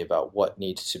internally about what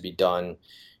needs to be done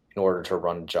in order to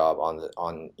run a job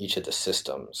on each of the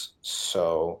systems.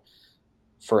 So,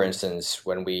 for instance,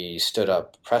 when we stood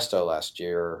up Presto last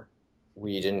year,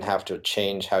 we didn't have to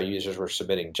change how users were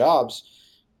submitting jobs.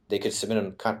 They could submit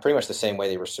them pretty much the same way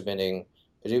they were submitting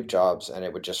Hadoop jobs, and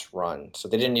it would just run. So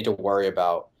they didn't need to worry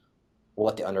about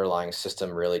what the underlying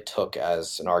system really took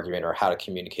as an argument or how to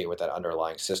communicate with that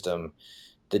underlying system.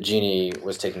 The Genie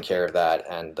was taking care of that,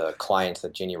 and the clients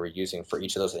that Genie were using for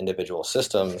each of those individual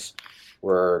systems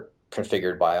were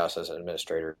configured by us as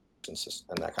administrators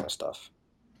and that kind of stuff.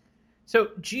 So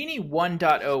Genie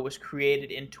 1.0 was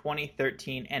created in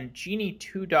 2013 and Genie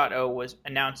 2.0 was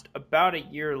announced about a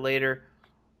year later.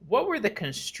 What were the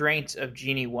constraints of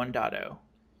Genie 1.0?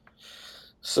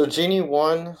 So Genie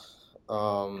 1,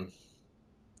 um,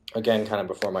 again, kind of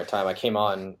before my time, I came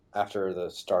on after the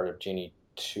start of Genie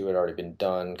 2 had already been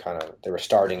done. Kind of, they were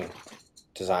starting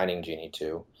designing Genie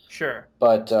 2. Sure.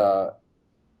 But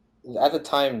at the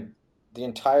time, the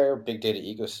entire big data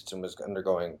ecosystem was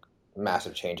undergoing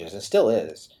massive changes and still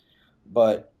is.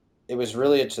 But it was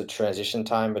really it's a transition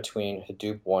time between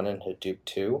Hadoop 1 and Hadoop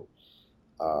 2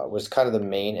 was kind of the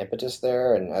main impetus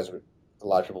there. And as a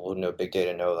lot of people who know big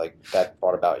data know, like that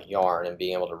brought about Yarn and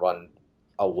being able to run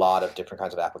a lot of different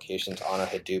kinds of applications on a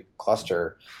Hadoop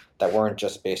cluster that weren't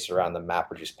just based around the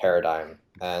MapReduce paradigm.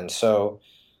 And so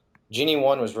Genie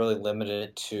 1 was really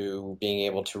limited to being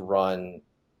able to run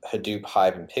Hadoop,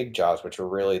 Hive, and Pig jobs, which were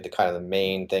really the kind of the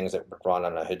main things that would run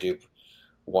on a Hadoop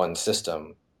 1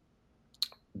 system.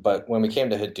 But when we came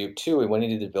to Hadoop 2, we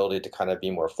needed the ability to kind of be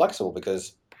more flexible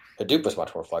because Hadoop was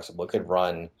much more flexible. It could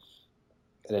run,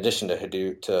 in addition to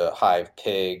Hadoop, to Hive,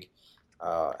 Pig,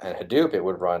 and Hadoop, it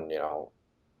would run,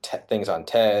 things on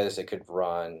Tez. It could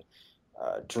run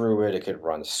Druid. It could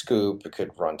run Scoop. It could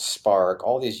run Spark.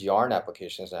 All these Yarn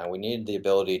applications now. We needed the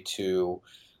ability to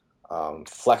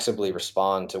flexibly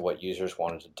respond to what users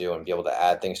wanted to do and be able to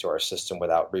add things to our system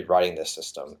without rewriting this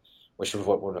system, which is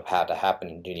what would have had to happen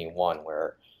in Genie 1,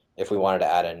 where if we wanted to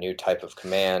add a new type of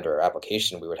command or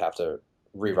application, we would have to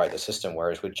rewrite the system.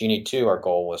 Whereas with Genie 2, our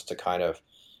goal was to kind of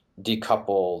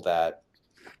decouple that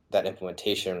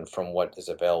implementation from what is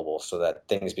available so that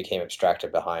things became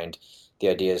abstracted behind the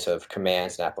ideas of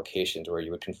commands and applications where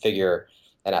you would configure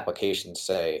an application,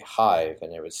 say Hive,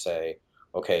 and it would say,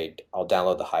 okay, I'll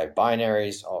download the Hive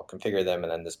binaries, I'll configure them,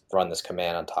 and then run this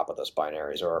command on top of those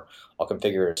binaries. Or I'll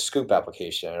configure a Scoop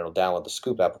application, and it'll download the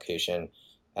Scoop application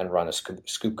and run a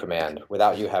Scoop command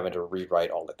without you having to rewrite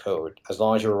all the code. As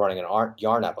long as you were running an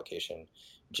Yarn application,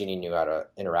 Genie knew how to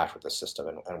interact with the system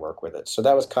and work with it. So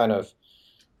that was kind of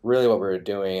really what we were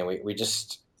doing. And we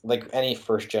just, like any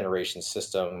first generation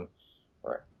system,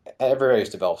 or everybody who's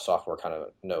developed software kind of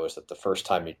knows that the first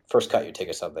cut you take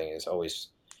of something is always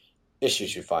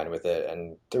issues you find with it.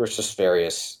 And there was just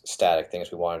various static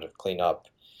things we wanted to clean up.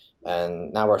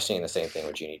 And now we're seeing the same thing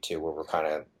with Genie 2, where we're kind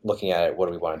of looking at it, what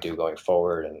do we want to do going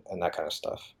forward, and that kind of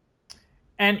stuff.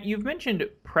 And you've mentioned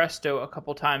Presto a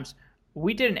couple times.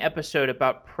 We did an episode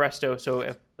about Presto, so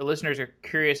if the listeners are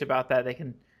curious about that, they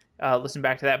can listen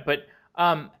back to that. But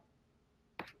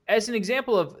as an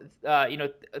example of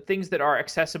things that are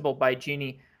accessible by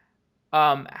Genie,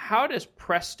 how does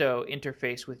Presto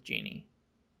interface with Genie?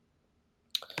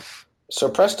 So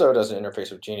Presto doesn't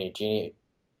interface with Genie. Genie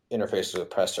interfaces with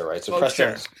Presto, right? So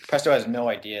Presto has no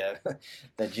idea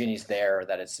that Genie's there or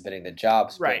that it's submitting the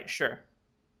jobs. Right, sure.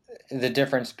 The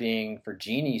difference being for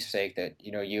Genie's sake that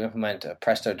you implement a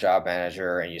Presto job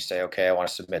manager and you say, okay, I want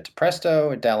to submit to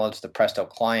Presto. It downloads the Presto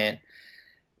client.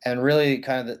 And really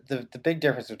kind of the big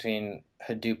difference between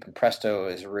Hadoop and Presto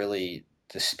is really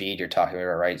the speed you're talking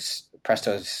about, right?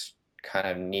 Presto's kind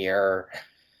of near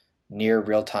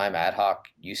real-time ad hoc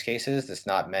use cases. It's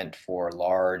not meant for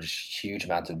large, huge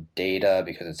amounts of data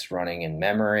because it's running in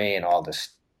memory and all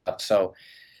this stuff. So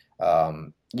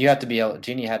Genie had to be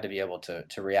able to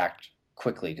react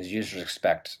quickly because users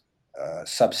expect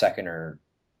sub-second or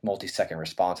multi-second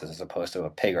responses as opposed to a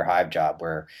Pig or Hive job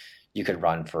where you could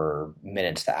run for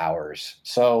minutes to hours.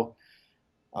 So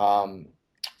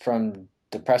from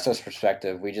the Presto's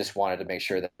perspective, we just wanted to make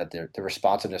sure that the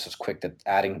responsiveness was quick, that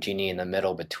adding Genie in the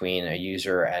middle between a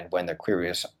user and when their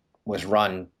query was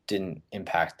run didn't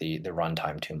impact the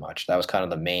runtime too much. That was kind of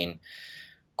the main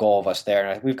goal of us there.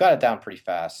 And we've got it down pretty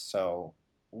fast, so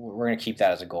we're going to keep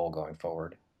that as a goal going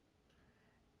forward.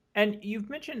 And you've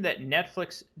mentioned that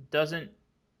Netflix doesn't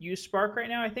use Spark right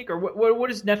now, I think? Or what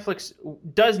is Netflix?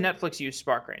 Does Netflix use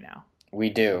Spark right now? We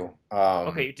do.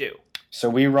 Okay, you do. So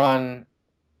we run...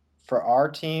 for our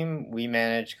team, we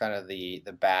manage kind of the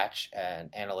batch and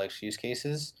analytics use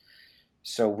cases.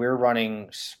 So we're running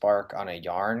Spark on a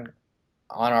Yarn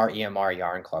on our EMR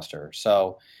Yarn cluster.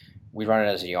 So we run it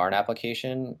as a Yarn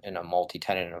application in a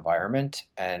multi-tenant environment,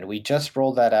 and we just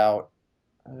rolled that out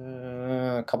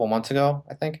a couple months ago,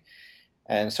 I think.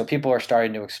 And so people are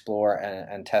starting to explore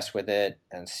and test with it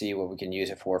and see what we can use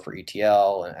it for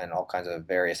ETL and all kinds of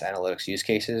various analytics use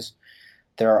cases.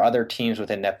 There are other teams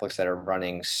within Netflix that are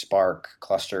running Spark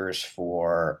clusters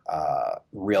for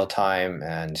real time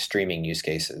and streaming use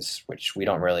cases, which we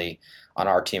don't really, on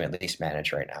our team at least,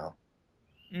 manage right now.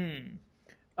 Mm.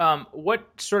 What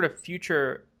sort of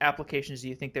future applications do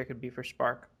you think there could be for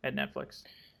Spark at Netflix?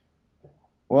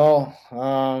 Well,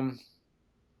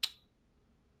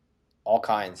 all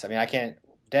kinds. I mean, I can't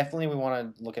definitely we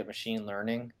want to look at machine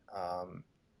learning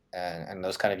and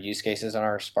those kind of use cases on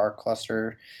our Spark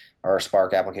cluster or our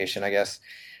Spark application, I guess.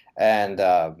 And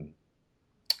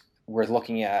we're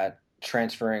looking at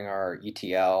transferring our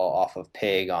ETL off of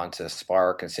Pig onto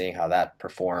Spark and seeing how that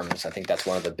performs. I think that's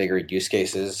one of the bigger use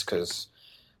cases because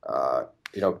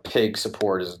Pig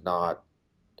support is not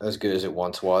as good as it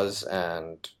once was,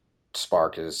 and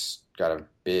Spark has got a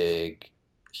big,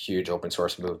 huge open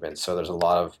source movement. So there's a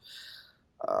lot of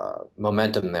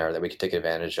momentum there that we can take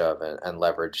advantage of and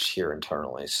leverage here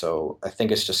internally. So I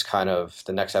think it's just kind of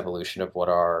the next evolution of what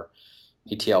our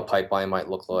ETL pipeline might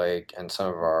look like and some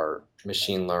of our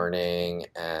machine learning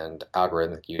and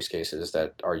algorithmic use cases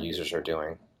that our users are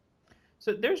doing.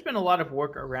 So there's been a lot of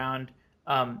work around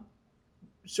um,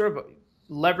 sort of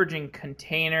leveraging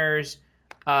containers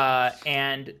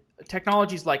and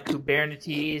technologies like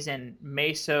Kubernetes and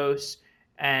Mesos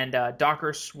and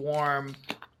Docker Swarm.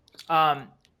 Um,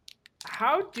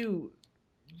 how does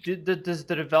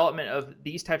the development of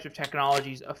these types of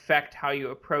technologies affect how you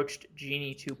approached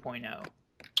Genie 2.0?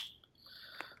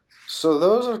 So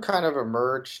those have kind of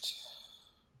emerged,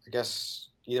 I guess,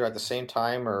 either at the same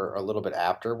time or a little bit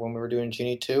after when we were doing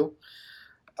Genie 2.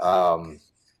 Um,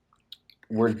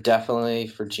 we're definitely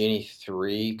for Genie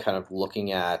 3 kind of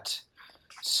looking at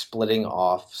splitting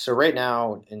off. So right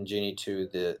now in Genie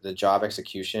 2, the job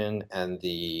execution and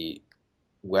the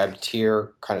web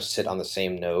tier kind of sit on the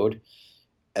same node.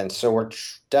 And so we're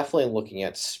definitely looking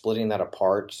at splitting that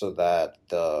apart so that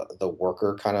the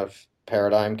worker kind of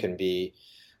paradigm can be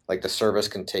like the service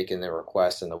can take in the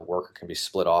request and the worker can be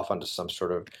split off onto some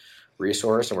sort of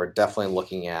resource. And we're definitely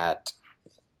looking at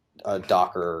a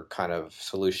Docker kind of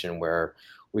solution where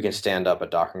we can stand up a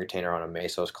Docker container on a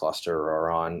Mesos cluster or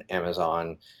on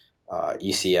Amazon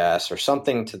ECS or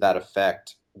something to that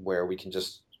effect where we can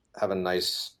just have a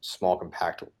nice small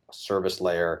compact service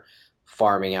layer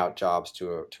farming out jobs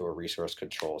to a resource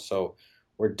control. So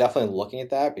we're definitely looking at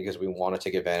that because we want to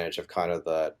take advantage of kind of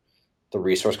the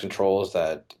resource controls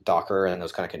that Docker and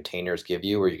those kind of containers give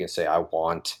you, where you can say, I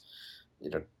want,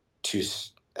 two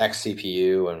X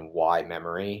CPU and Y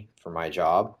memory for my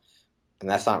job. And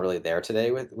that's not really there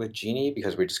today with Genie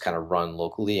because we just kind of run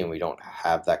locally and we don't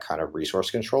have that kind of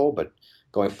resource control. But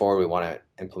going forward, we want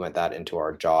to implement that into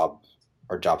our job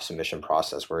submission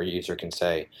process where a user can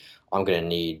say, I'm going to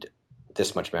need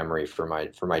this much memory for my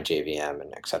JVM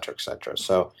and et cetera, et cetera.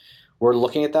 So we're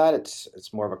looking at that.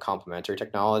 It's more of a complementary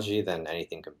technology than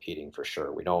anything competing for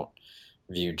sure. We don't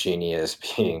view Genie as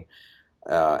being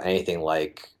anything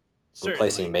like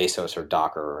replacing Certainly. Mesos or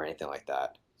Docker or anything like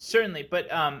that. Certainly, but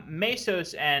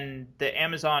Mesos and the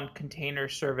Amazon Container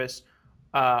Service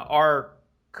are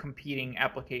competing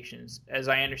applications, as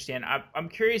I understand. I'm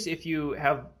curious if you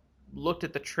have looked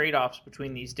at the trade-offs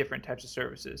between these different types of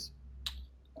services.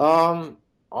 Um,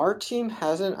 our team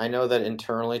hasn't. I know that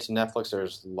internally to Netflix,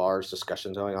 there's large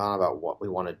discussions going on about what we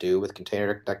want to do with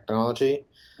container technology.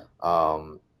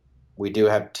 Um, we do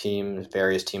have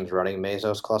various teams running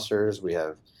Mesos clusters. We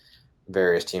have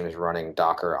various teams running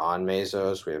Docker on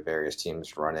Mesos. We have various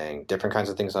teams running different kinds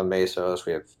of things on Mesos.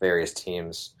 We have various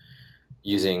teams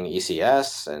using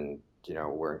ECS, and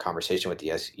we're in conversation with the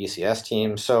ECS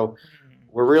team. So Hmm.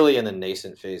 we're really in the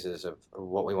nascent phases of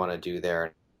what we want to do there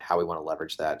and how we want to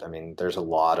leverage that. I mean, there's a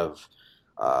lot of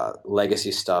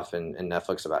legacy stuff in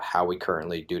Netflix about how we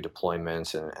currently do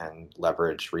deployments and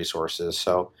leverage resources.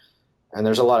 So, and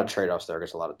there's a lot of trade-offs there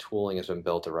because a lot of tooling has been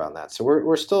built around that. So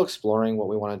we're still exploring what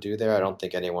we want to do there. I don't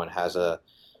think anyone has a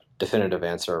definitive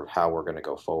answer of how we're going to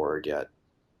go forward yet.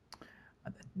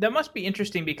 That must be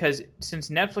interesting because since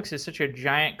Netflix is such a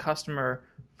giant customer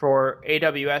for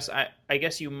AWS, I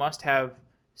guess you must have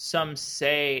some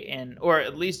say in, or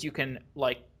at least you can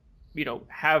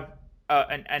have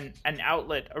an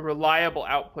outlet, a reliable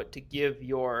output to give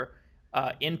your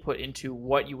input into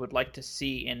what you would like to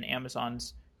see in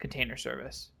Amazon's container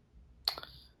service.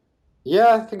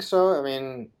 Yeah, I think so. I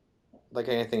mean, like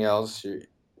anything else,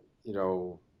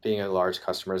 being a large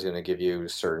customer is going to give you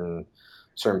certain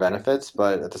benefits,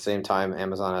 but at the same time,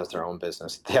 Amazon has their own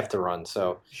business they have to run.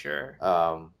 So, Sure.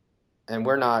 um, and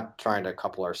we're not trying to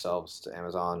couple ourselves to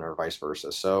Amazon or vice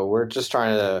versa. So we're just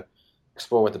trying to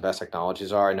explore what the best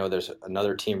technologies are. I know there's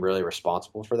another team really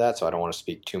responsible for that, so I don't want to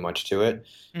speak too much to it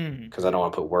Hmm. because I don't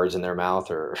want to put words in their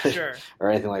mouth or Sure. or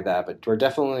anything like that. But there's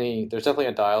definitely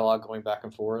a dialogue going back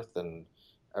and forth, and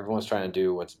everyone's trying to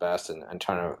do what's best and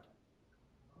trying to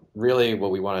really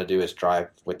what we want to do is drive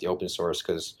with the open source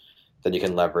because then you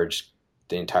can leverage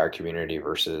the entire community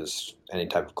versus any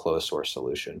type of closed source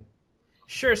solution.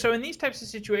 Sure. So in these types of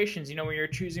situations, when you're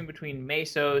choosing between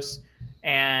Mesos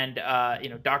and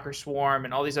Docker Swarm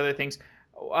and all these other things,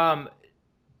 um,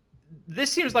 this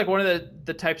seems like one of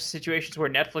the types of situations where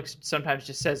Netflix sometimes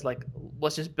just says like,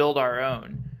 let's just build our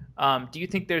own. Do you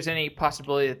think there's any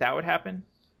possibility that that would happen?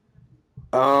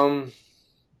 Um,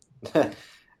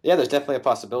 yeah, there's definitely a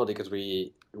possibility because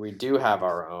we do have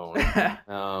our own.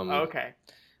 Um, Okay.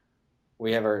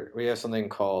 we have something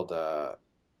called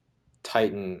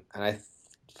Titan, and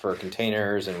for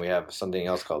containers, and we have something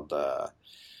else called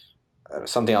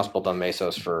something else built on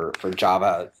Mesos for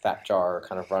Java, Fat Jar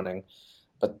kind of running.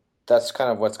 But that's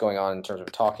kind of what's going on in terms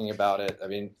of talking about it. I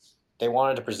mean, they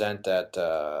wanted to present at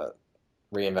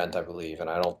reInvent, I believe, and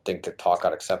I don't think the talk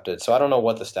got accepted. So I don't know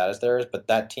what the status there is, but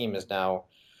that team is now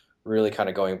really kind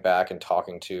of going back and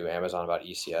talking to Amazon about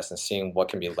ECS and seeing what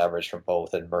can be leveraged from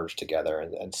both and merged together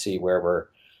and see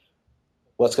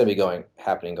what's going to be going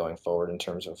happening going forward in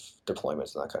terms of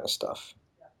deployments and that kind of stuff.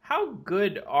 How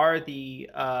good are the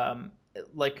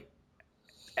like?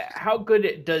 How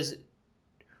good does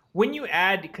when you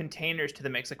add containers to the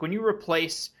mix, like when you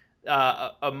replace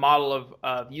a model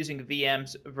of using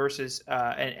VMs versus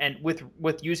and with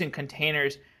using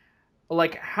containers,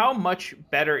 like how much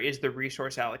better is the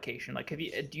resource allocation? Like,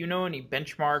 do you know any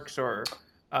benchmarks or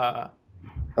uh,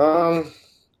 Um,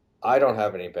 I don't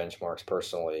have any benchmarks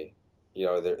personally.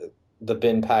 The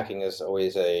bin packing is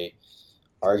always a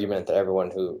argument that everyone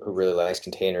who really likes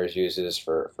containers uses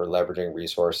for leveraging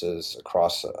resources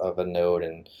across of a node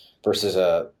and versus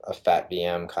a fat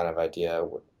VM kind of idea.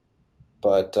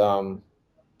 But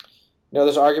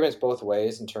there's arguments both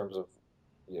ways in terms of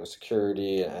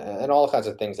security and all kinds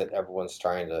of things that everyone's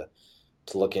trying to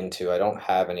look into. I don't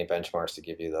have any benchmarks to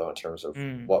give you though in terms of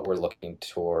mm, what we're looking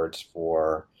towards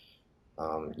for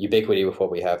ubiquity with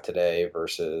what we have today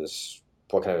versus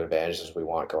what kind of advantages we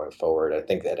want going forward. I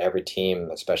think that every team,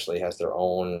 especially, has their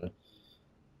own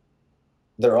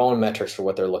metrics for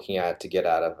what they're looking at to get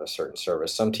out of a certain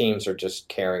service. Some teams are just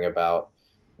caring about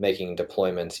making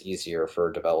deployments easier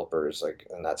for developers,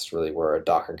 and that's really where a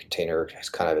Docker container is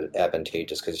kind of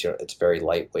advantageous because it's very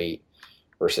lightweight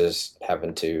versus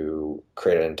having to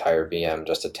create an entire VM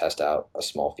just to test out a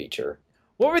small feature.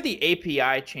 what were the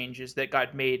API changes that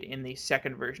got made in the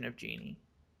second version of Genie?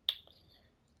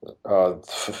 Uh,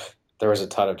 there was a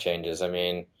ton of changes. I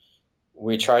mean,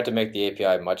 we tried to make the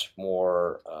API much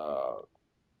more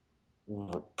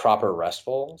proper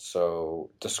RESTful, so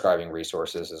describing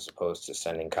resources as opposed to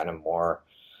sending kind of more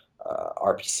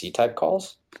RPC type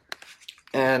calls.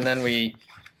 And then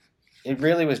it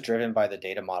really was driven by the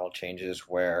data model changes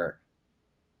where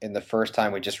in the first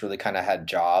time we just really kind of had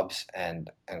jobs and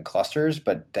clusters,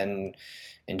 but then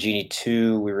in Genie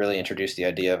 2, we really introduced the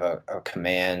idea of a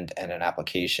command and an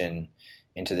application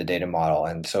into the data model.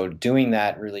 And so doing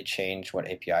that really changed what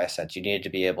API sets. You needed to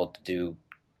be able to do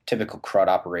typical CRUD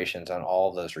operations on all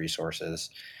of those resources,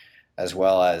 as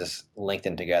well as link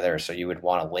them together. So you would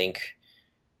want to link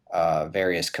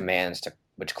various commands to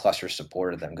which clusters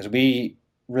supported them, because we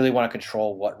really want to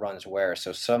control what runs where.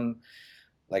 So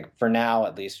like for now,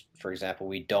 at least, for example,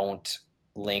 we don't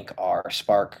link our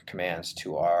Spark commands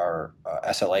to our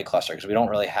SLA cluster because we don't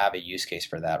really have a use case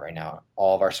for that right now.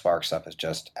 All of our Spark stuff is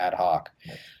just ad hoc.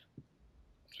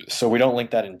 So we don't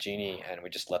link that in Genie and we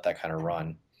just let that kind of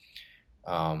run.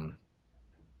 Um,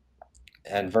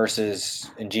 and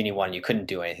versus in Genie 1, you couldn't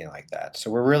do anything like that.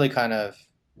 So we're really kind of,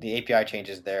 the API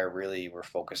changes there really were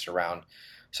focused around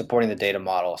supporting the data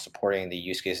model, supporting the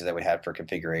use cases that we had for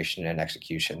configuration and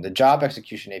execution. The job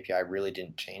execution API really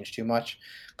didn't change too much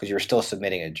because you were still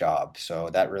submitting a job. So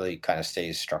that really kind of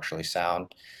stays structurally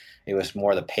sound. It was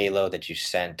more the payload that you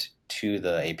sent to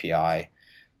the API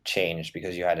changed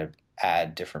because you had to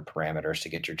add different parameters to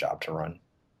get your job to run.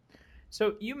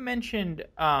 So you mentioned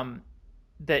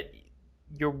that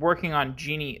you're working on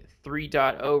Genie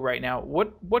 3.0 right now.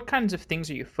 What kinds of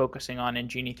things are you focusing on in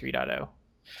Genie 3.0?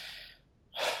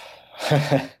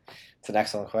 It's an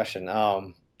excellent question.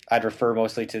 I'd refer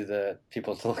mostly to the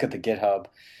people to look at the GitHub.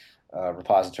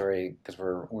 repository because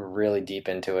we're really deep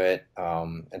into it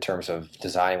in terms of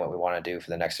designing what we want to do for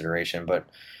the next iteration. But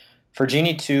for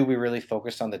Genie 2, we really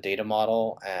focused on the data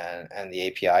model and the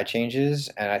API changes.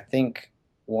 And I think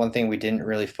one thing we didn't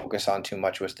really focus on too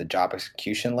much was the job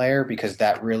execution layer because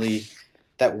that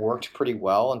worked pretty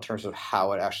well in terms of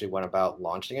how it actually went about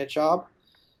launching a job.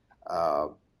 Uh,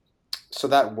 so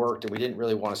that worked, and we didn't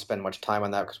really want to spend much time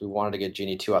on that because we wanted to get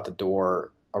Genie 2 out the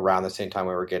door around the same time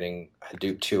we were getting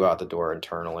Hadoop 2 out the door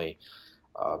internally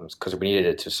because we needed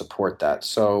it to support that.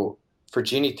 So for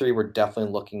Genie 3, we're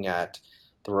definitely looking at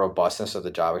the robustness of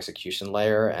the job execution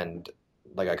layer. And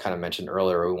like I kind of mentioned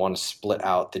earlier, we want to split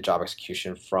out the job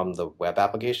execution from the web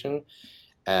application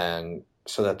and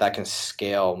so that that can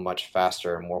scale much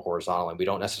faster and more horizontally. We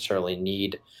don't necessarily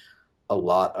need a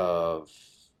lot of,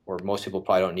 or most people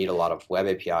probably don't need a lot of web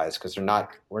APIs because we're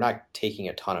not taking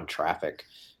a ton of traffic.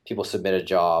 People submit a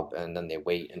job and then they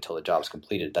wait until the job's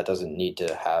completed. That doesn't need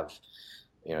to have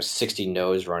 60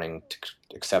 nodes running to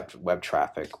accept web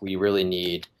traffic. We really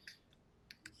need,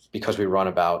 because we run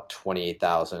about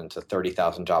 28,000 to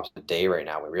 30,000 jobs a day right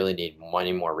now, we really need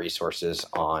many more resources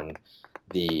on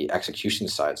the execution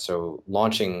side. So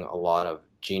launching a lot of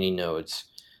Genie nodes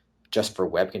just for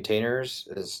web containers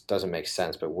doesn't make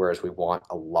sense, but whereas we want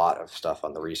a lot of stuff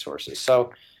on the resources.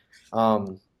 So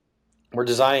um, we're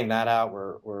designing that out.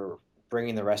 We're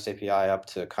bringing the REST API up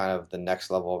to kind of the next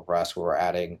level of REST where we're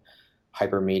adding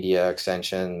hypermedia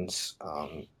extensions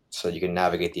so you can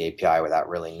navigate the API without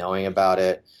really knowing about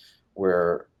it.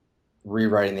 We're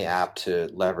rewriting the app to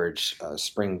leverage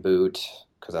Spring Boot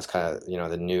because that's kind of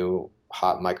the new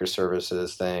hot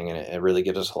microservices thing, and it really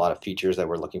gives us a lot of features that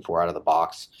we're looking for out of the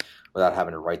box without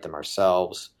having to write them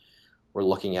ourselves. We're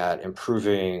looking at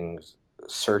improving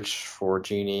search for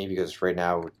Genie because right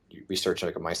now we search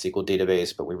like a MySQL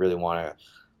database, but we really want to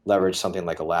leverage something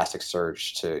like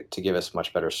Elasticsearch to give us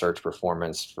much better search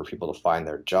performance for people to find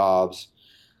their jobs.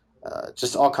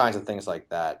 Just all kinds of things like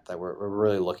that we're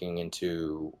really looking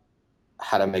into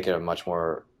how to make it a much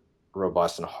more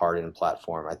robust and hardened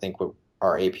platform. I think what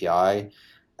our API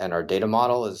and our data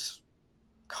model is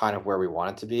kind of where we want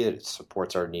it to be. It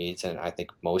supports our needs and I think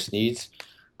most needs,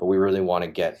 but we really want to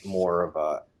get more of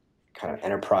a kind of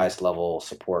enterprise level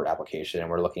support application, and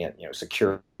we're looking at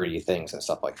security things and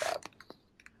stuff like that.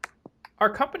 Are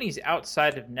companies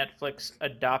outside of Netflix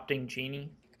adopting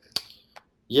Genie?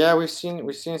 Yeah, we've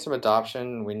seen some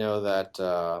adoption. We know that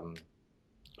a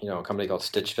company called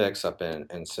Stitch Fix up in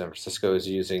San Francisco is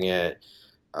using it.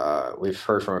 We've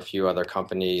heard from a few other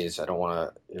companies. I don't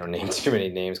want to name too many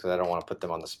names because I don't want to put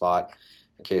them on the spot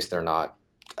in case they're not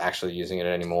actually using it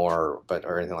anymore,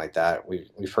 or anything like that.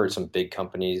 We've heard some big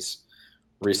companies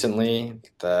recently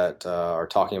that are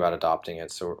talking about adopting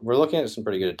it. So we're looking at some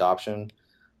pretty good adoption.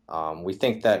 We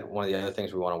think that one of the other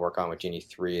things we want to work on with Genie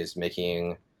 3 is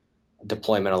making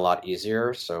deployment a lot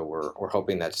easier. So we're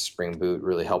hoping that Spring Boot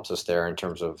really helps us there in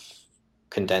terms of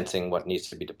condensing what needs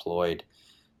to be deployed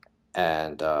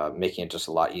and making it just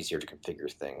a lot easier to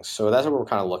configure things. So that's what we're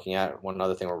kind of looking at. One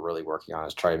other thing we're really working on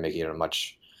is trying to make it a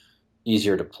much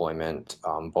easier deployment,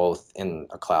 both in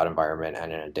a cloud environment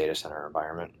and in a data center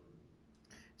environment.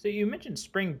 So you mentioned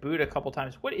Spring Boot a couple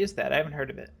times. What is that? I haven't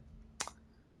heard of it.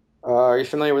 Are you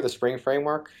familiar with the Spring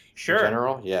framework in Sure.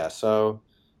 general? Yeah. So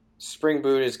Spring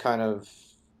Boot is kind of,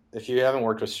 if you haven't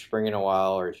worked with Spring in a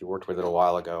while, or if you worked with it a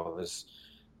while ago, it was,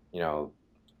 you know,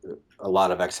 a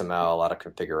lot of XML, a lot of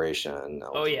configuration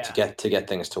Oh to yeah. get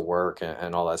things to work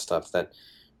and all that stuff that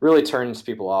really turns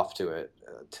people off to it,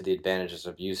 to the advantages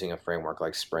of using a framework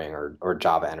like Spring or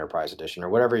Java Enterprise Edition or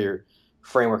whatever your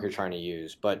framework you're trying to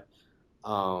use. But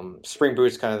Spring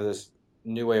Boot's kind of this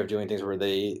new way of doing things where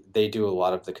they do a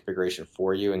lot of the configuration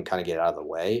for you and kind of get out of the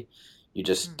way. You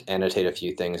just Hmm. annotate a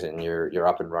few things and you're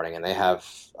up and running. And they have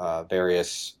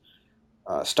various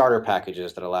starter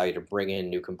packages that allow you to bring in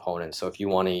new components. So if you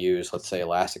want to use, let's say,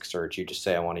 Elasticsearch, you just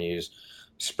say, I want to use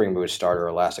Spring Boot Starter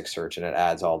Elasticsearch, and it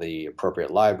adds all the appropriate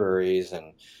libraries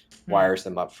and Hmm. wires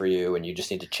them up for you, and you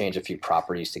just need to change a few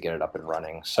properties to get it up and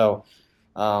running. So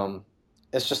um,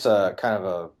 it's just a kind of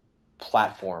a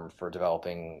platform for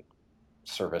developing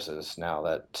services now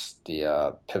that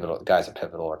the Pivotal guys at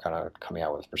Pivotal are kind of coming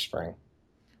out with for Spring.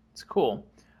 It's cool.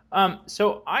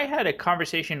 So I had a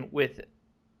conversation with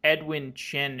Edwin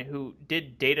Chin, who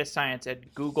did data science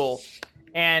at Google,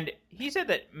 and he said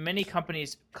that many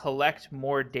companies collect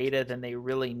more data than they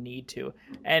really need to.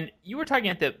 And you were talking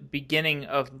at the beginning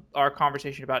of our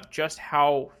conversation about just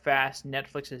how fast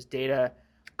Netflix's data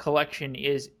collection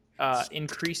is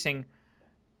increasing.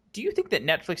 Do you think that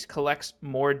Netflix collects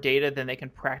more data than they can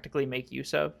practically make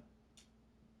use of?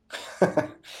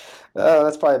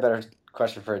 That's probably a better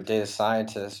question for a data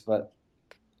scientist, but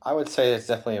I would say it's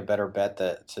definitely a better bet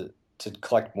that to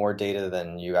collect more data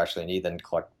than you actually need than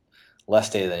collect less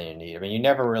data than you need. I mean, you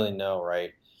never really know,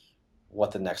 right,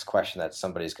 what the next question that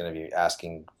somebody's going to be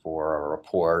asking for a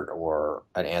report or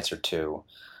an answer to.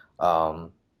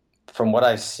 Um, from what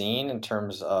I've seen in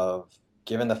terms of,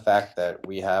 given the fact that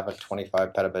we have a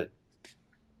 25 petabyte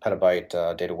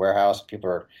data warehouse, people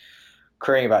are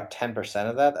querying about 10%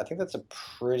 of that. I think that's a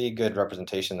pretty good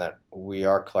representation that we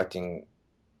are collecting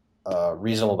a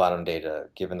reasonable amount of data,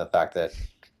 given the fact that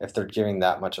if they're giving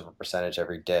that much of a percentage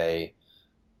every day,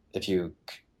 if you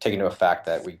take into effect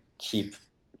that we keep,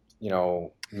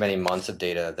 many months of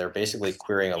data, they're basically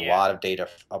querying a Yeah. lot of data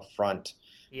up front,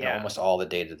 and Yeah. almost all the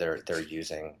data they're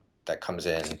using that comes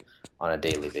in on a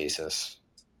daily basis.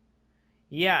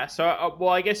 Yeah. So, well,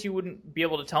 I guess you wouldn't be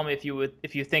able to tell me if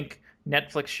you think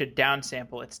Netflix should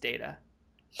downsample its data.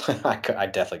 I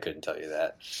definitely couldn't tell you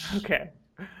that. Okay.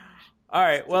 All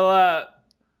right. Well,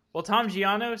 Tom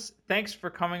Gianos, thanks for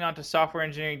coming on to Software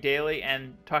Engineering Daily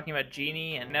and talking about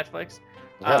Genie and Netflix.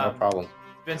 Yeah, no problem.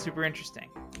 It's been super interesting.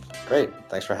 Great.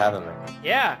 Thanks for having me.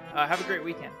 Yeah. Have a great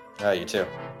weekend. You too.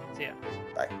 See ya.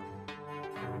 Bye.